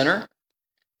be a sinner.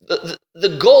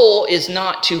 The goal is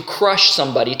not to crush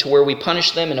somebody to where we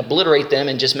punish them and obliterate them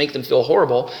and just make them feel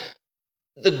horrible.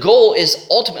 The goal is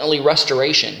ultimately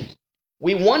restoration.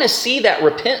 We want to see that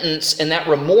repentance and that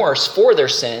remorse for their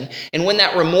sin. And when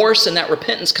that remorse and that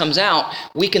repentance comes out,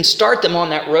 we can start them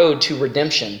on that road to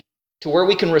redemption, to where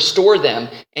we can restore them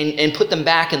and put them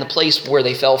back in the place where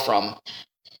they fell from.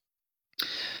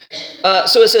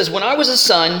 So it says, when I was a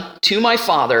son to my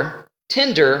father,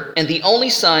 tender and the only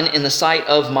son in the sight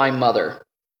of my mother.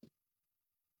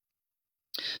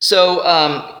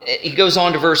 So he goes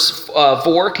on to verse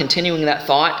 4, continuing that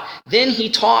thought. Then he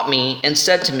taught me and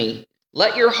said to me,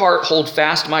 let your heart hold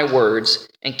fast my words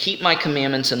and keep my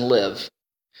commandments and live.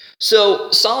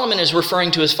 So Solomon is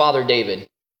referring to his father David,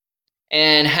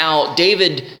 and how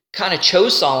David kind of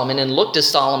chose Solomon and looked to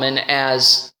Solomon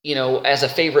as a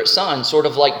favorite son, sort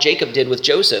of like Jacob did with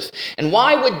Joseph. And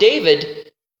why would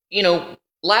David,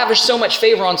 lavish so much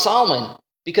favor on Solomon?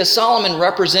 Because Solomon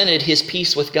represented his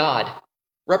peace with God,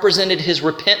 represented his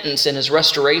repentance and his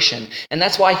restoration. And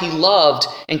that's why he loved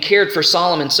and cared for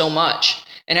Solomon so much.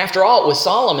 And after all, it was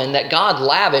Solomon that God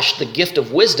lavished the gift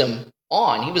of wisdom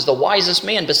on. He was the wisest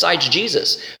man besides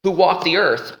Jesus who walked the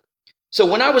earth. So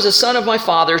when I was a son of my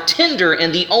father, tender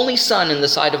and the only son in the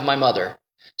sight of my mother.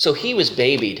 So he was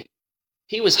babied.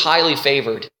 He was highly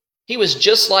favored. He was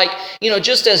just like,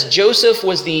 just as Joseph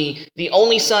was the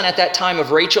only son at that time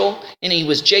of Rachel, and he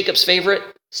was Jacob's favorite,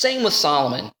 same with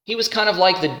Solomon. He was kind of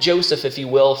like the Joseph, if you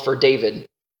will, for David.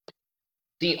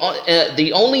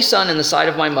 The only son in the sight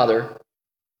of my mother.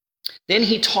 Then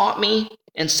he taught me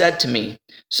and said to me.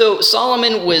 So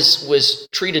Solomon was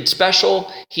treated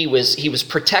special. He was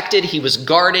protected. He was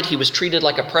guarded. He was treated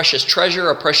like a precious treasure,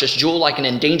 a precious jewel, like an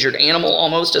endangered animal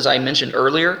almost, as I mentioned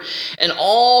earlier. And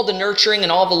all the nurturing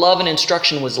and all the love and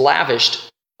instruction was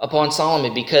lavished upon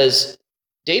Solomon because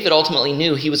David ultimately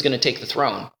knew he was going to take the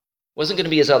throne. It wasn't going to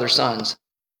be his other sons.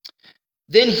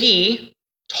 Then he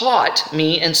taught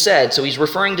me and said, so he's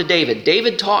referring to David.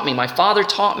 David taught me, my father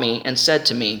taught me and said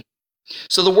to me.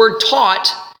 So the word taught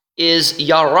is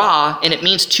yara, and it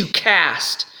means to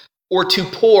cast or to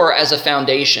pour as a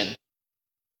foundation.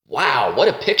 Wow, what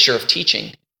a picture of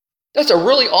teaching. That's a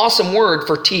really awesome word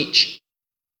for teach.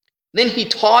 Then he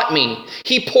taught me.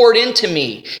 He poured into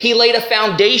me. He laid a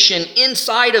foundation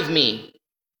inside of me.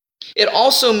 It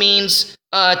also means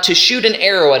to shoot an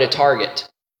arrow at a target.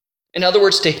 In other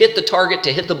words, to hit the target,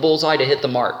 to hit the bullseye, to hit the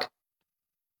mark.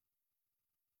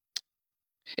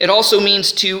 It also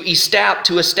means to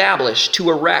establish,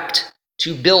 to erect,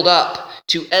 to build up,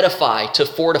 to edify, to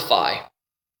fortify.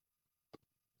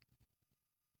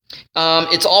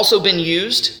 It's also been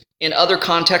used in other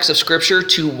contexts of Scripture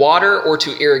to water or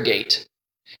to irrigate.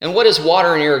 And what does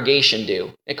water and irrigation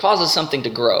do? It causes something to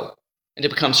grow and to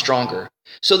become stronger.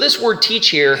 So this word teach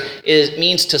here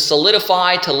means to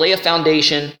solidify, to lay a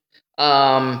foundation,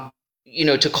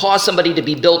 to cause somebody to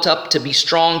be built up, to be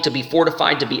strong, to be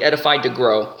fortified, to be edified, to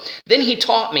grow. Then he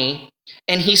taught me,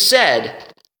 and he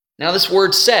said, now this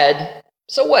word said,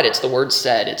 so what? It's the word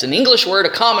said. It's an English word, a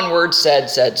common word,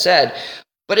 said,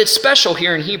 but it's special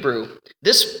here in Hebrew.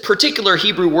 This particular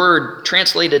Hebrew word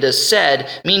translated as said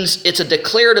means it's a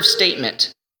declarative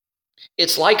statement.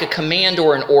 It's like a command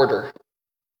or an order.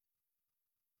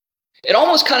 It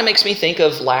almost kind of makes me think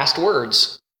of last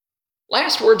words.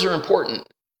 Last words are important.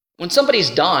 When somebody's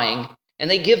dying and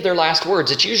they give their last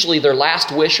words, it's usually their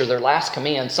last wish or their last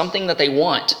command, something that they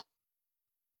want.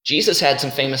 Jesus had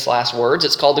some famous last words.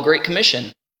 It's called the Great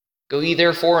Commission. Go ye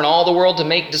therefore in all the world to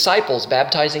make disciples,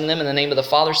 baptizing them in the name of the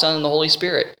Father, Son, and the Holy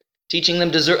Spirit, teaching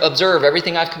them to observe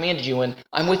everything I've commanded you, and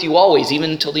I'm with you always, even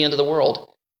until the end of the world.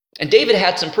 And David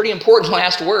had some pretty important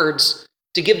last words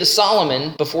to give to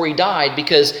Solomon before he died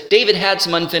because David had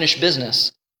some unfinished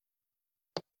business.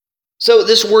 So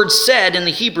this word said in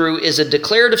the Hebrew is a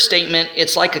declarative statement.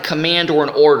 It's like a command or an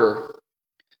order.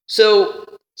 So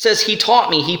it says he taught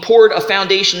me, he poured a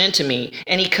foundation into me,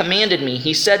 and he commanded me.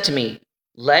 He said to me,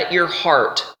 let your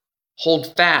heart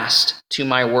hold fast to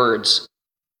my words.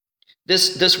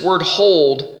 This word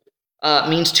hold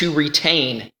means to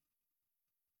retain.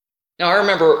 Now I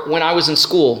remember when I was in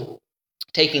school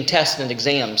taking tests and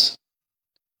exams,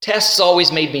 tests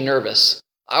always made me nervous.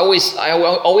 I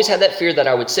always had that fear that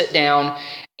I would sit down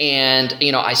and,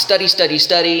 I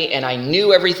study, and I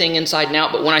knew everything inside and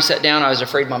out, but when I sat down, I was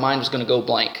afraid my mind was going to go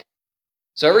blank.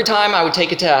 So every time I would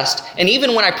take a test, and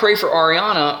even when I pray for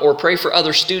Ariana or pray for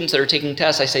other students that are taking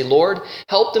tests, I say, Lord,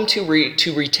 help them to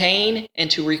retain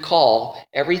and to recall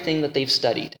everything that they've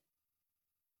studied.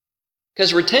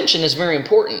 Because retention is very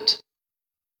important.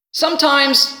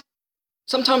 Sometimes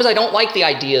I don't like the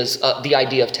idea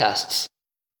of tests.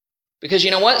 Because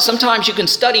you know what? Sometimes you can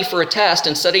study for a test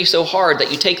and study so hard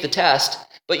that you take the test,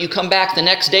 but you come back the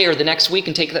next day or the next week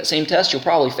and take that same test, you'll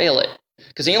probably fail it.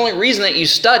 Because the only reason that you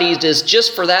studied is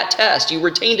just for that test. You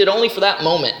retained it only for that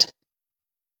moment.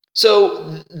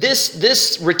 So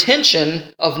this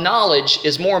retention of knowledge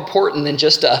is more important than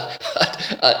just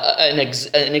an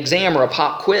exam or a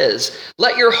pop quiz.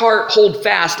 Let your heart hold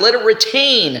fast. Let it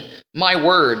retain my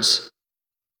words.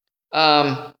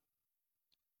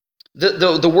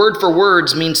 The word for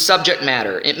words means subject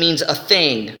matter. It means a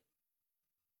thing.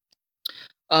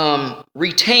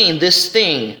 Retain this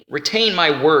thing. Retain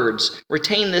my words.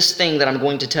 Retain this thing that I'm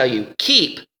going to tell you.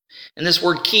 Keep. And this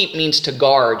word keep means to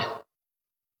guard.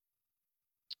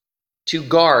 To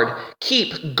guard.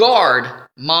 Keep, guard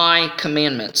my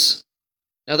commandments.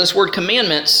 Now this word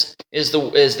commandments is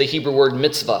the Hebrew word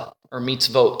mitzvah or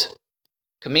mitzvot.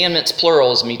 Commandments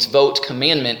plural is mitzvot.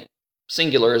 Commandment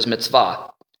singular is mitzvah.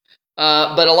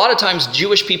 But a lot of times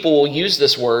Jewish people will use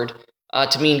this word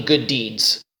to mean good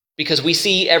deeds because we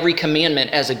see every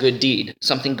commandment as a good deed,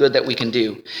 something good that we can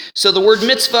do. So the word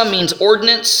mitzvah means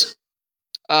ordinance,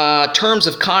 terms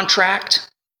of contract.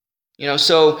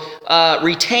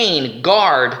 Retain,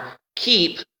 guard,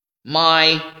 keep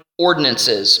my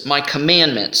ordinances, my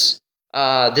commandments,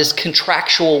 this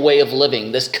contractual way of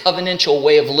living, this covenantal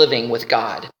way of living with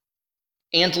God,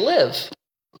 and live.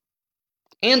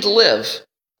 And live.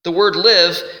 The word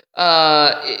live,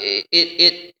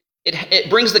 it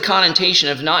brings the connotation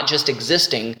of not just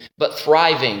existing, but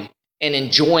thriving and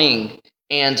enjoying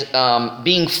and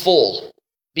being full,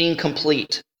 being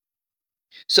complete.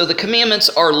 So the commandments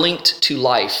are linked to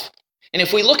life. And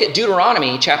if we look at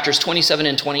Deuteronomy chapters 27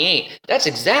 and 28, that's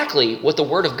exactly what the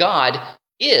Word of God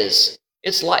is.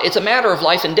 It's a matter of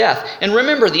life and death. And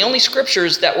remember, the only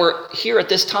scriptures that were here at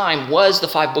this time was the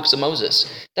 5 books of Moses.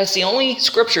 That's the only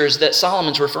scriptures that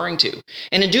Solomon's referring to.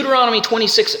 And in Deuteronomy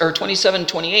 26 or 27,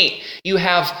 28, you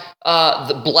have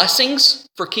the blessings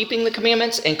for keeping the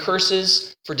commandments and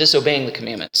curses for disobeying the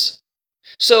commandments.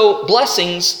 So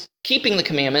blessings, keeping the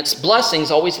commandments,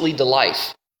 blessings always lead to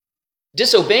life.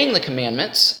 Disobeying the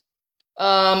commandments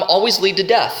always lead to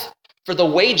death. For the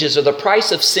wages or the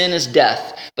price of sin is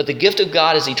death, but the gift of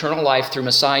God is eternal life through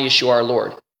Messiah Yeshua our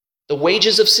Lord. The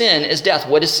wages of sin is death.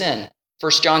 What is sin?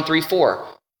 1 John 3:4.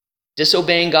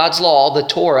 Disobeying God's law, the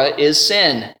Torah, is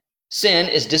sin. Sin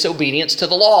is disobedience to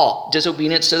the law,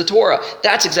 disobedience to the Torah.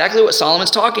 That's exactly what Solomon's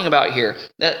talking about here.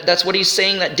 That's what he's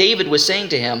saying that David was saying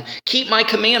to him. Keep my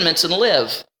commandments and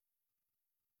live.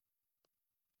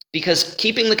 Because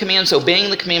keeping the commandments,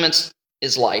 obeying the commandments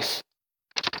is life.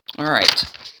 All right.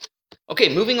 Okay,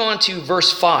 moving on to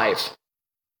verse 5.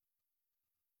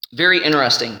 Very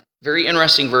interesting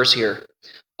verse here.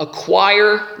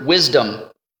 Acquire wisdom.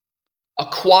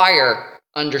 Acquire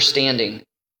understanding.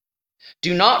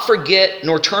 Do not forget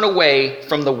nor turn away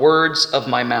from the words of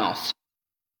my mouth.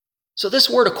 So this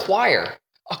word acquire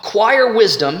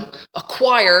wisdom,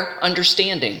 acquire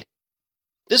understanding.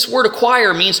 This word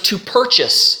acquire means to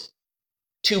purchase,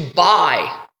 to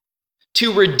buy,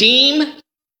 to redeem,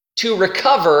 to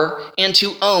recover, and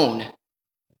to own.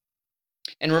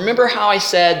 And remember how I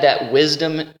said that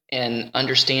wisdom and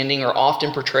understanding are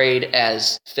often portrayed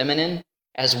as feminine,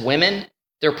 as women?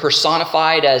 They're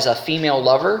personified as a female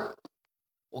lover.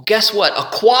 Well, guess what?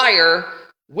 Acquire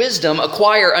wisdom,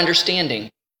 acquire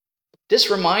understanding. This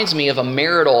reminds me of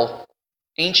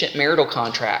ancient marital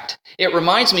contract. It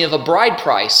reminds me of a bride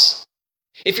price.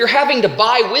 If you're having to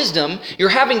buy wisdom, you're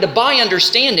having to buy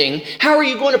understanding, how are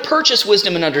you going to purchase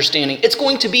wisdom and understanding? It's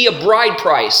going to be a bride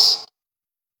price.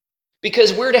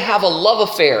 Because we're to have a love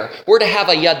affair. We're to have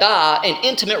a yada, an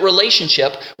intimate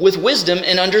relationship with wisdom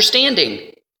and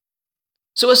understanding.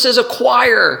 So it says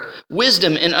acquire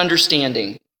wisdom and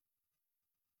understanding.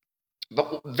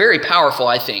 But very powerful,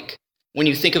 I think, when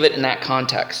you think of it in that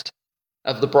context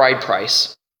of the bride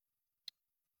price.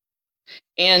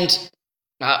 And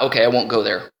okay, I won't go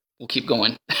there. We'll keep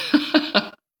going.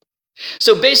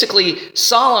 So basically,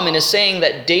 Solomon is saying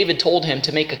that David told him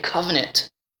to make a covenant,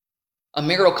 a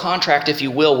marital contract, if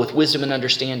you will, with wisdom and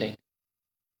understanding.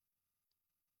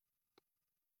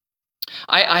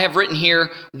 I have written here,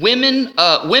 women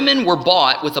were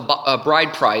bought with a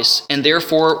bride price and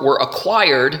therefore were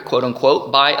acquired, quote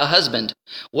unquote, by a husband.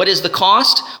 What is the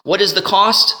cost? What is the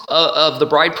cost of the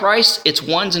bride price? It's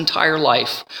one's entire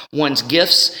life, one's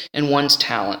gifts and one's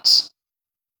talents.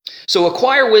 So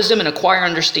acquire wisdom and acquire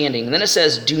understanding. And then it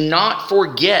says, do not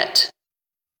forget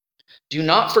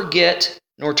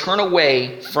nor turn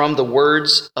away from the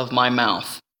words of my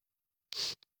mouth.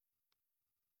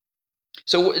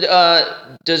 So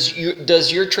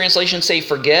does your translation say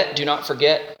forget? Do not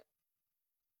forget?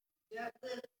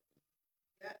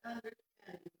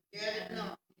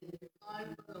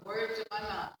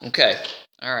 Okay,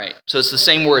 all right. So it's the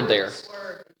same word there.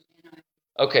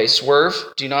 Okay, swerve.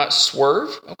 Do not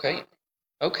swerve.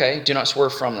 Okay, do not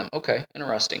swerve from them. Okay,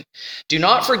 interesting. Do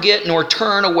not forget nor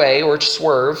turn away or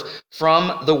swerve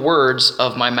from the words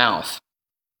of my mouth.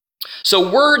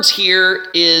 So words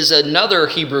here is another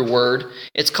Hebrew word.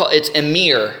 It's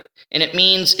emir, and it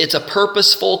means it's a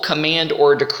purposeful command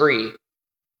or decree.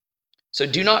 So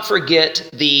do not forget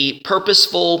the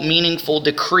purposeful, meaningful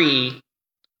decree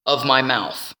of my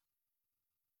mouth.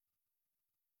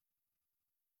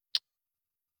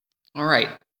 All right.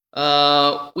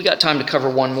 We got time to cover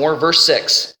one more. Verse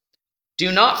 6.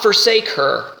 Do not forsake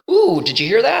her. Ooh, did you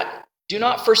hear that? Do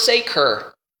not forsake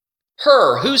her.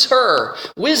 Her, who's her?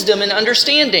 Wisdom and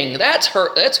understanding. That's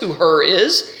her. That's who her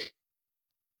is.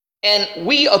 And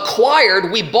we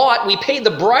acquired, we bought, we paid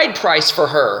the bride price for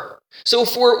her. So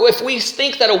if we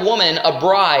think that a woman, a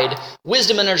bride,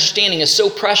 wisdom and understanding is so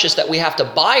precious that we have to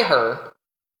buy her,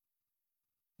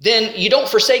 then you don't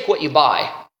forsake what you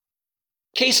buy.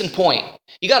 Case in point,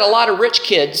 you got a lot of rich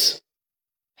kids,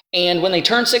 and when they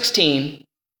turn 16,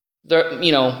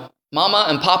 Mama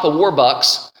and Papa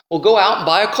Warbucks will go out and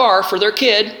buy a car for their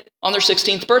kid on their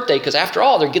 16th birthday, because after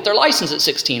all, they get their license at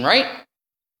 16, right?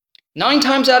 9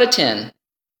 times out of 10,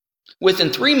 within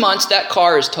 3 months, that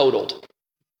car is totaled.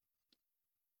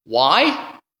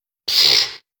 Why?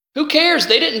 Who cares?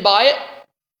 They didn't buy it.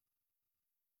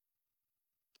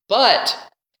 But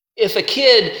if a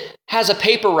kid has a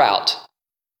paper route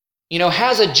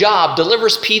has a job,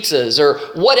 delivers pizzas or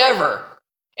whatever,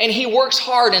 and he works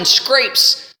hard and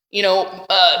scrapes,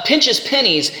 pinches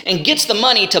pennies and gets the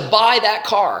money to buy that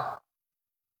car.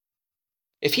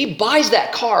 If he buys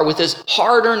that car with his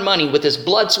hard-earned money, with his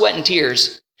blood, sweat, and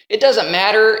tears, it doesn't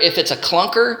matter if it's a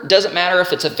clunker, doesn't matter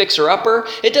if it's a fixer-upper,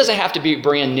 it doesn't have to be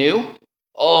brand new.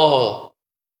 Oh,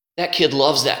 that kid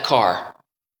loves that car.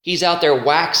 He's out there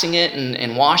waxing it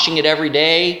and washing it every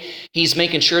day. He's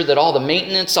making sure that all the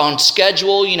maintenance on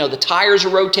schedule, the tires are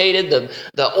rotated,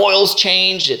 the oil's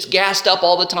changed, it's gassed up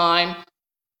all the time.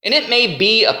 And it may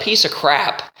be a piece of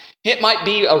crap. It might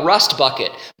be a rust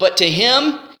bucket. But to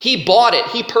him, he bought it.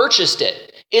 He purchased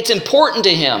it. It's important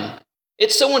to him.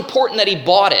 It's so important that he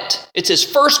bought it. It's his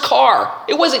first car.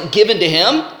 It wasn't given to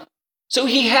him. So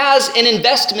he has an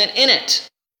investment in it.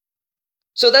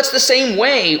 So that's the same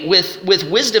way with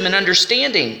wisdom and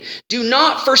understanding. Do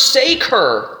not forsake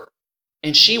her,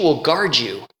 and she will guard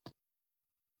you.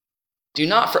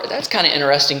 That's kind of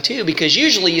interesting too, because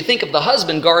usually you think of the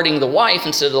husband guarding the wife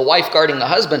instead of the wife guarding the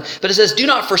husband. But it says, do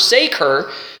not forsake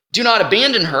her, do not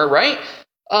abandon her, right?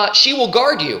 She will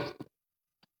guard you.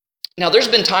 Now, there's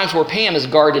been times where Pam has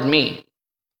guarded me.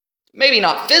 Maybe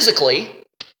not physically,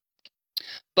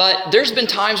 but there's been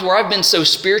times where I've been so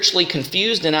spiritually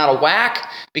confused and out of whack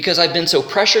because I've been so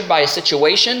pressured by a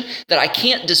situation that I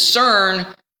can't discern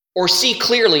or see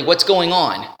clearly what's going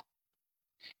on.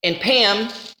 And Pam,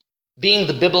 being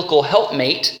the biblical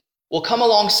helpmate, will come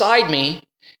alongside me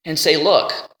and say,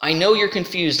 look, I know you're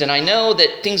confused and I know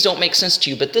that things don't make sense to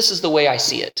you, but this is the way I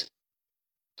see it.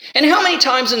 And how many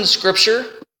times in the scripture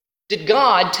did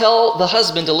God tell the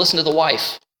husband to listen to the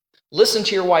wife? Listen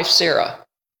to your wife, Sarah.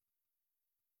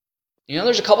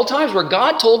 There's a couple times where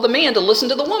God told the man to listen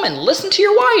to the woman. Listen to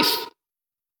your wife.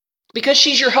 Because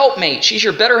she's your helpmate. She's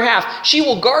your better half. She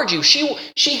will guard you.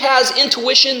 She has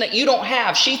intuition that you don't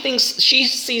have. She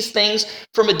sees things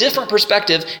from a different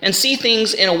perspective and see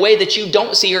things in a way that you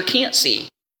don't see or can't see.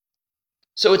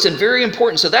 So it's very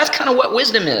important. So that's kind of what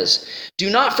wisdom is. Do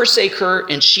not forsake her,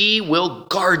 and she will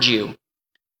guard you.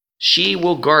 She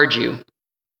will guard you.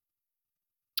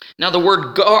 Now, the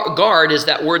word guard is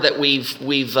that word that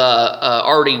we've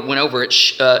already went over. It's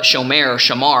shomer,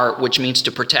 shamar, which means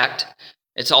to protect.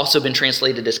 It's also been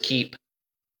translated as keep.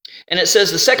 And it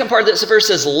says, the second part of this verse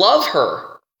says, love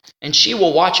her, and she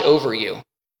will watch over you.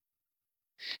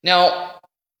 Now,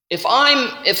 if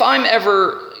I'm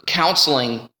ever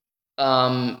counseling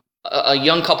a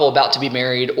young couple about to be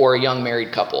married or a young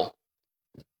married couple,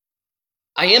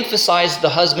 I emphasize the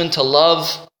husband to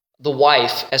love the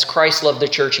wife as Christ loved the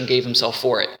church and gave himself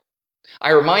for it.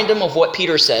 I remind them of what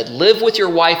Peter said, live with your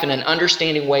wife in an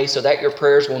understanding way so that your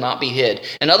prayers will not be hid.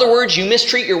 In other words, you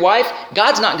mistreat your wife,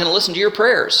 God's not going to listen to your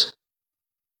prayers.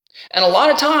 And a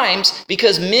lot of times,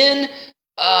 because men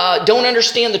don't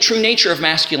understand the true nature of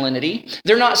masculinity,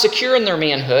 they're not secure in their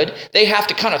manhood, they have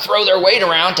to kind of throw their weight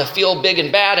around to feel big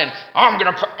and bad, and I'm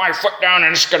going to put my foot down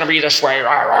and it's going to be this way.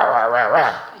 Rah, rah, rah, rah,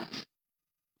 rah.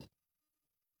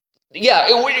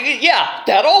 Yeah,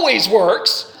 that always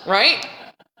works, right?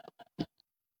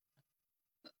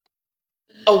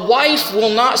 A wife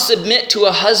will not submit to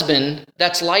a husband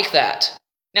that's like that.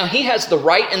 Now, he has the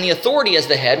right and the authority as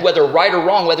the head, whether right or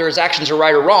wrong, whether his actions are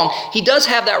right or wrong. He does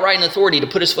have that right and authority to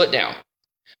put his foot down.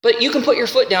 But you can put your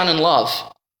foot down in love.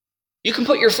 You can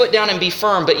put your foot down and be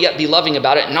firm, but yet be loving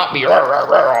about it and not be,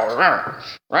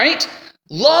 right?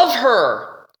 Love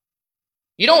her.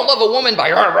 You don't love a woman by,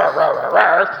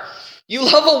 you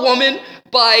love a woman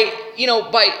by,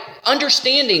 by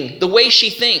understanding the way she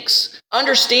thinks,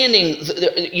 understanding,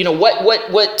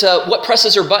 what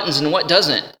presses her buttons and what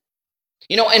doesn't.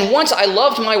 And once I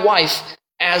loved my wife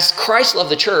as Christ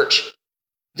loved the church,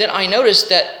 then I noticed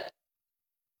that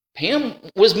Pam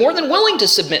was more than willing to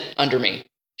submit under me.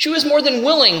 She was more than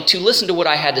willing to listen to what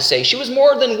I had to say. She was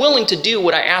more than willing to do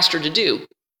what I asked her to do.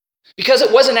 Because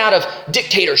it wasn't out of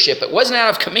dictatorship, it wasn't out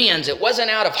of commands, it wasn't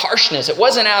out of harshness, it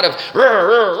wasn't out of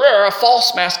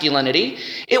false masculinity,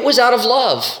 it was out of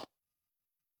love.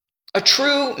 A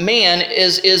true man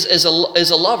is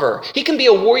a lover. He can be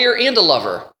a warrior and a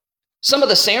lover. Some of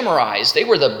the samurais, they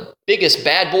were the biggest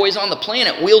bad boys on the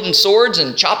planet, wielding swords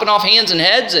and chopping off hands and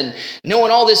heads and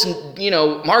knowing all this,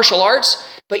 martial arts,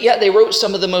 but yet they wrote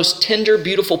some of the most tender,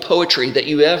 beautiful poetry that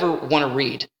you ever want to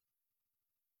read.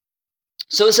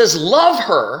 So it says, love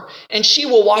her, and she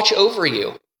will watch over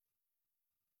you.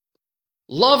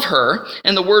 Love her,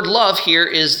 and the word love here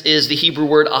is the Hebrew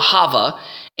word ahava,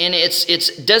 and it's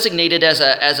designated as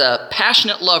a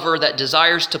passionate lover that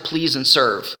desires to please and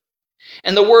serve.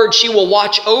 And the word she will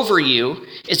watch over you,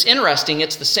 it's interesting,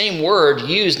 it's the same word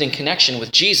used in connection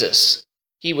with Jesus.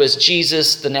 He was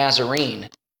Jesus the Nazarene,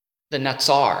 the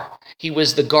Natsar. He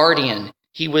was the guardian.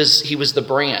 He was the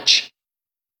branch.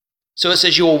 So it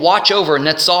says you will watch over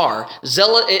Natsar.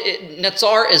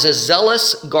 Natsar is a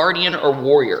zealous guardian or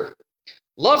warrior.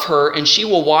 Love her and she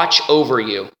will watch over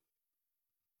you.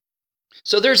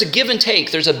 So there's a give and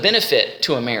take. There's a benefit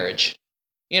to a marriage.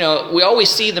 We always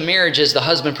see the marriage as the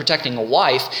husband protecting a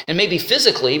wife, and maybe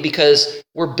physically because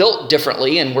we're built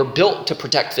differently and we're built to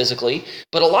protect physically.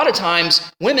 But a lot of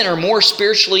times women are more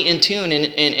spiritually in tune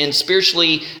and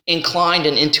spiritually inclined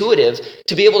and intuitive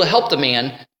to be able to help the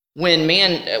man when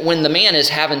the man is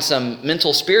having some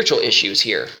mental spiritual issues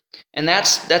here. And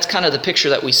that's kind of the picture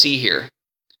that we see here.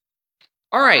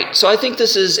 All right, so I think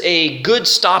this is a good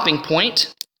stopping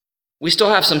point. We still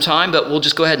have some time, but we'll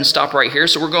just go ahead and stop right here.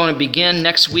 So we're going to begin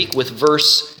next week with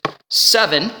verse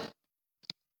 7.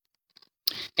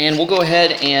 And we'll go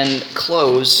ahead and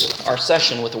close our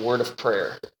session with a word of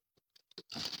prayer.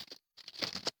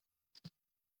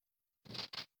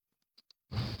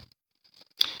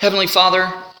 Heavenly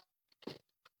Father,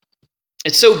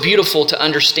 it's so beautiful to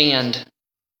understand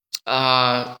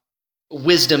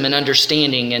wisdom and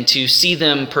understanding and to see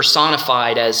them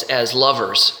personified as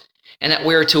lovers. And that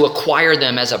we're to acquire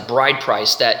them as a bride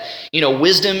price, that,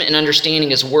 wisdom and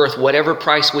understanding is worth whatever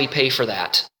price we pay for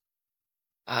that.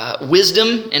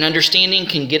 Wisdom and understanding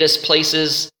can get us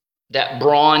places that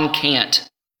brawn can't,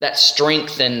 that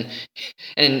strength and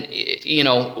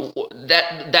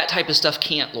that type of stuff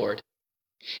can't, Lord.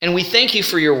 And we thank you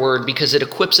for your word because it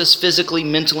equips us physically,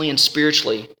 mentally, and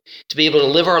spiritually to be able to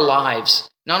live our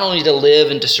lives, not only to live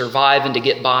and to survive and to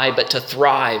get by, but to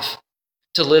thrive,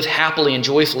 to live happily and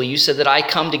joyfully. You said that I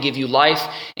come to give you life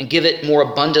and give it more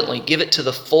abundantly, give it to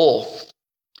the full.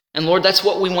 And Lord, that's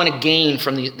what we want to gain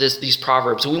from these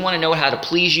Proverbs. We want to know how to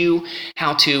please you,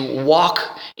 how to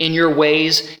walk in your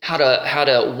ways, how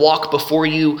to walk before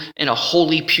you in a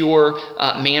holy, pure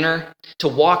manner, to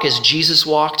walk as Jesus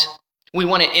walked. We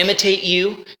want to imitate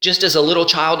you just as a little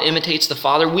child imitates the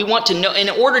Father. We want to know, in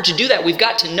order to do that, we've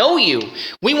got to know you.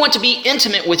 We want to be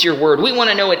intimate with your word. We want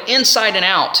to know it inside and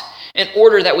out, in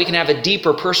order that we can have a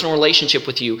deeper personal relationship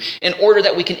with you, in order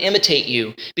that we can imitate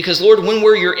you. Because, Lord, when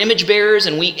we're your image bearers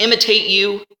and we imitate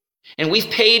you, and we've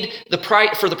paid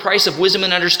for the price of wisdom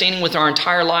and understanding with our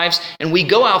entire lives, and we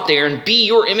go out there and be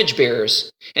your image bearers,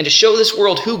 and to show this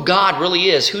world who God really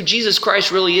is, who Jesus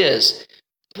Christ really is,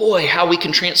 boy, how we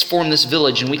can transform this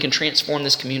village and we can transform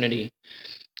this community.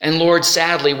 And Lord,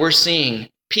 sadly, we're seeing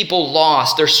people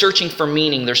lost. They're searching for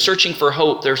meaning. They're searching for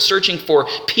hope. They're searching for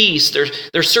peace.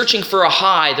 They're searching for a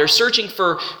high. They're searching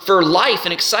for life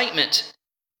and excitement.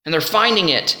 And they're finding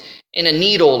it in a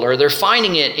needle, or they're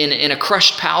finding it in a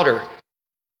crushed powder.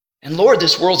 And Lord,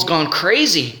 this world's gone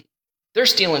crazy. They're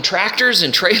stealing tractors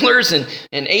and trailers and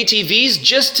ATVs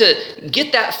just to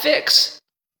get that fix.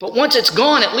 But once it's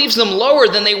gone, it leaves them lower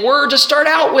than they were to start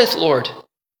out with, Lord.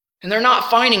 And they're not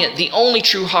finding it. The only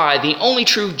true high, the only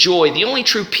true joy, the only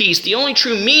true peace, the only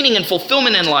true meaning and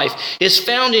fulfillment in life is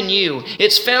found in you.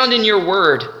 It's found in your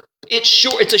word. It's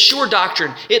sure. It's a sure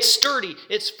doctrine. It's sturdy.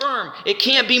 It's firm. It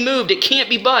can't be moved. It can't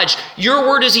be budged. Your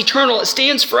word is eternal. It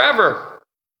stands forever.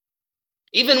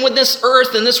 Even when this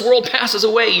earth and this world passes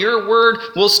away, your word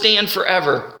will stand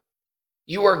forever.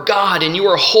 You are God, and you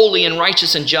are holy and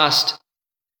righteous and just.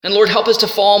 And Lord, help us to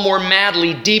fall more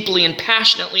madly, deeply, and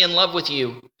passionately in love with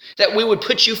you. That we would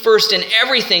put you first in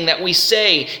everything that we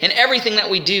say and everything that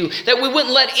we do. That we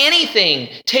wouldn't let anything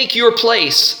take your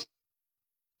place.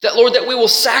 That, Lord, that we will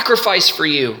sacrifice for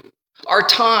you our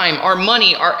time, our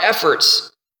money, our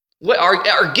efforts,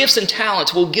 our gifts and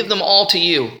talents. We'll give them all to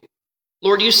you.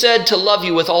 Lord, you said to love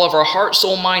you with all of our heart,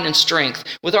 soul, mind, and strength,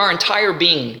 with our entire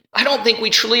being. I don't think we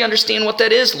truly understand what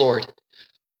that is, Lord.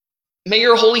 May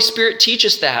your Holy Spirit teach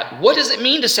us that. What does it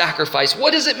mean to sacrifice?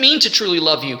 What does it mean to truly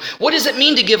love you? What does it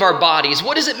mean to give our bodies?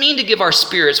 What does it mean to give our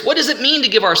spirits? What does it mean to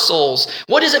give our souls?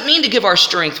 What does it mean to give our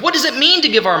strength? What does it mean to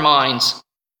give our minds?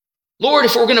 Lord,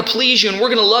 if we're going to please you and we're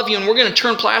going to love you and we're going to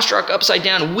turn Plaster Rock upside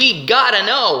down, we gotta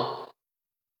know.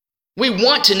 We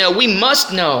want to know. We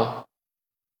must know.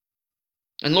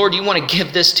 And Lord, you want to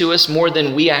give this to us more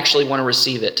than we actually want to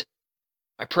receive it.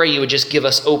 I pray you would just give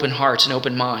us open hearts and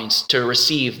open minds to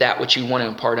receive that which you want to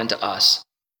impart unto us.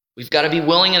 We've got to be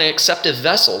willing and acceptive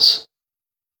vessels.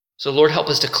 So Lord, help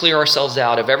us to clear ourselves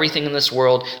out of everything in this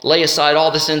world, lay aside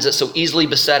all the sins that so easily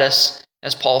beset us,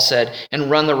 as Paul said, and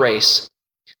run the race.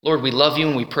 Lord, we love you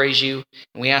and we praise you,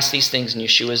 and we ask these things in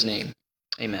Yeshua's name.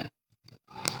 Amen.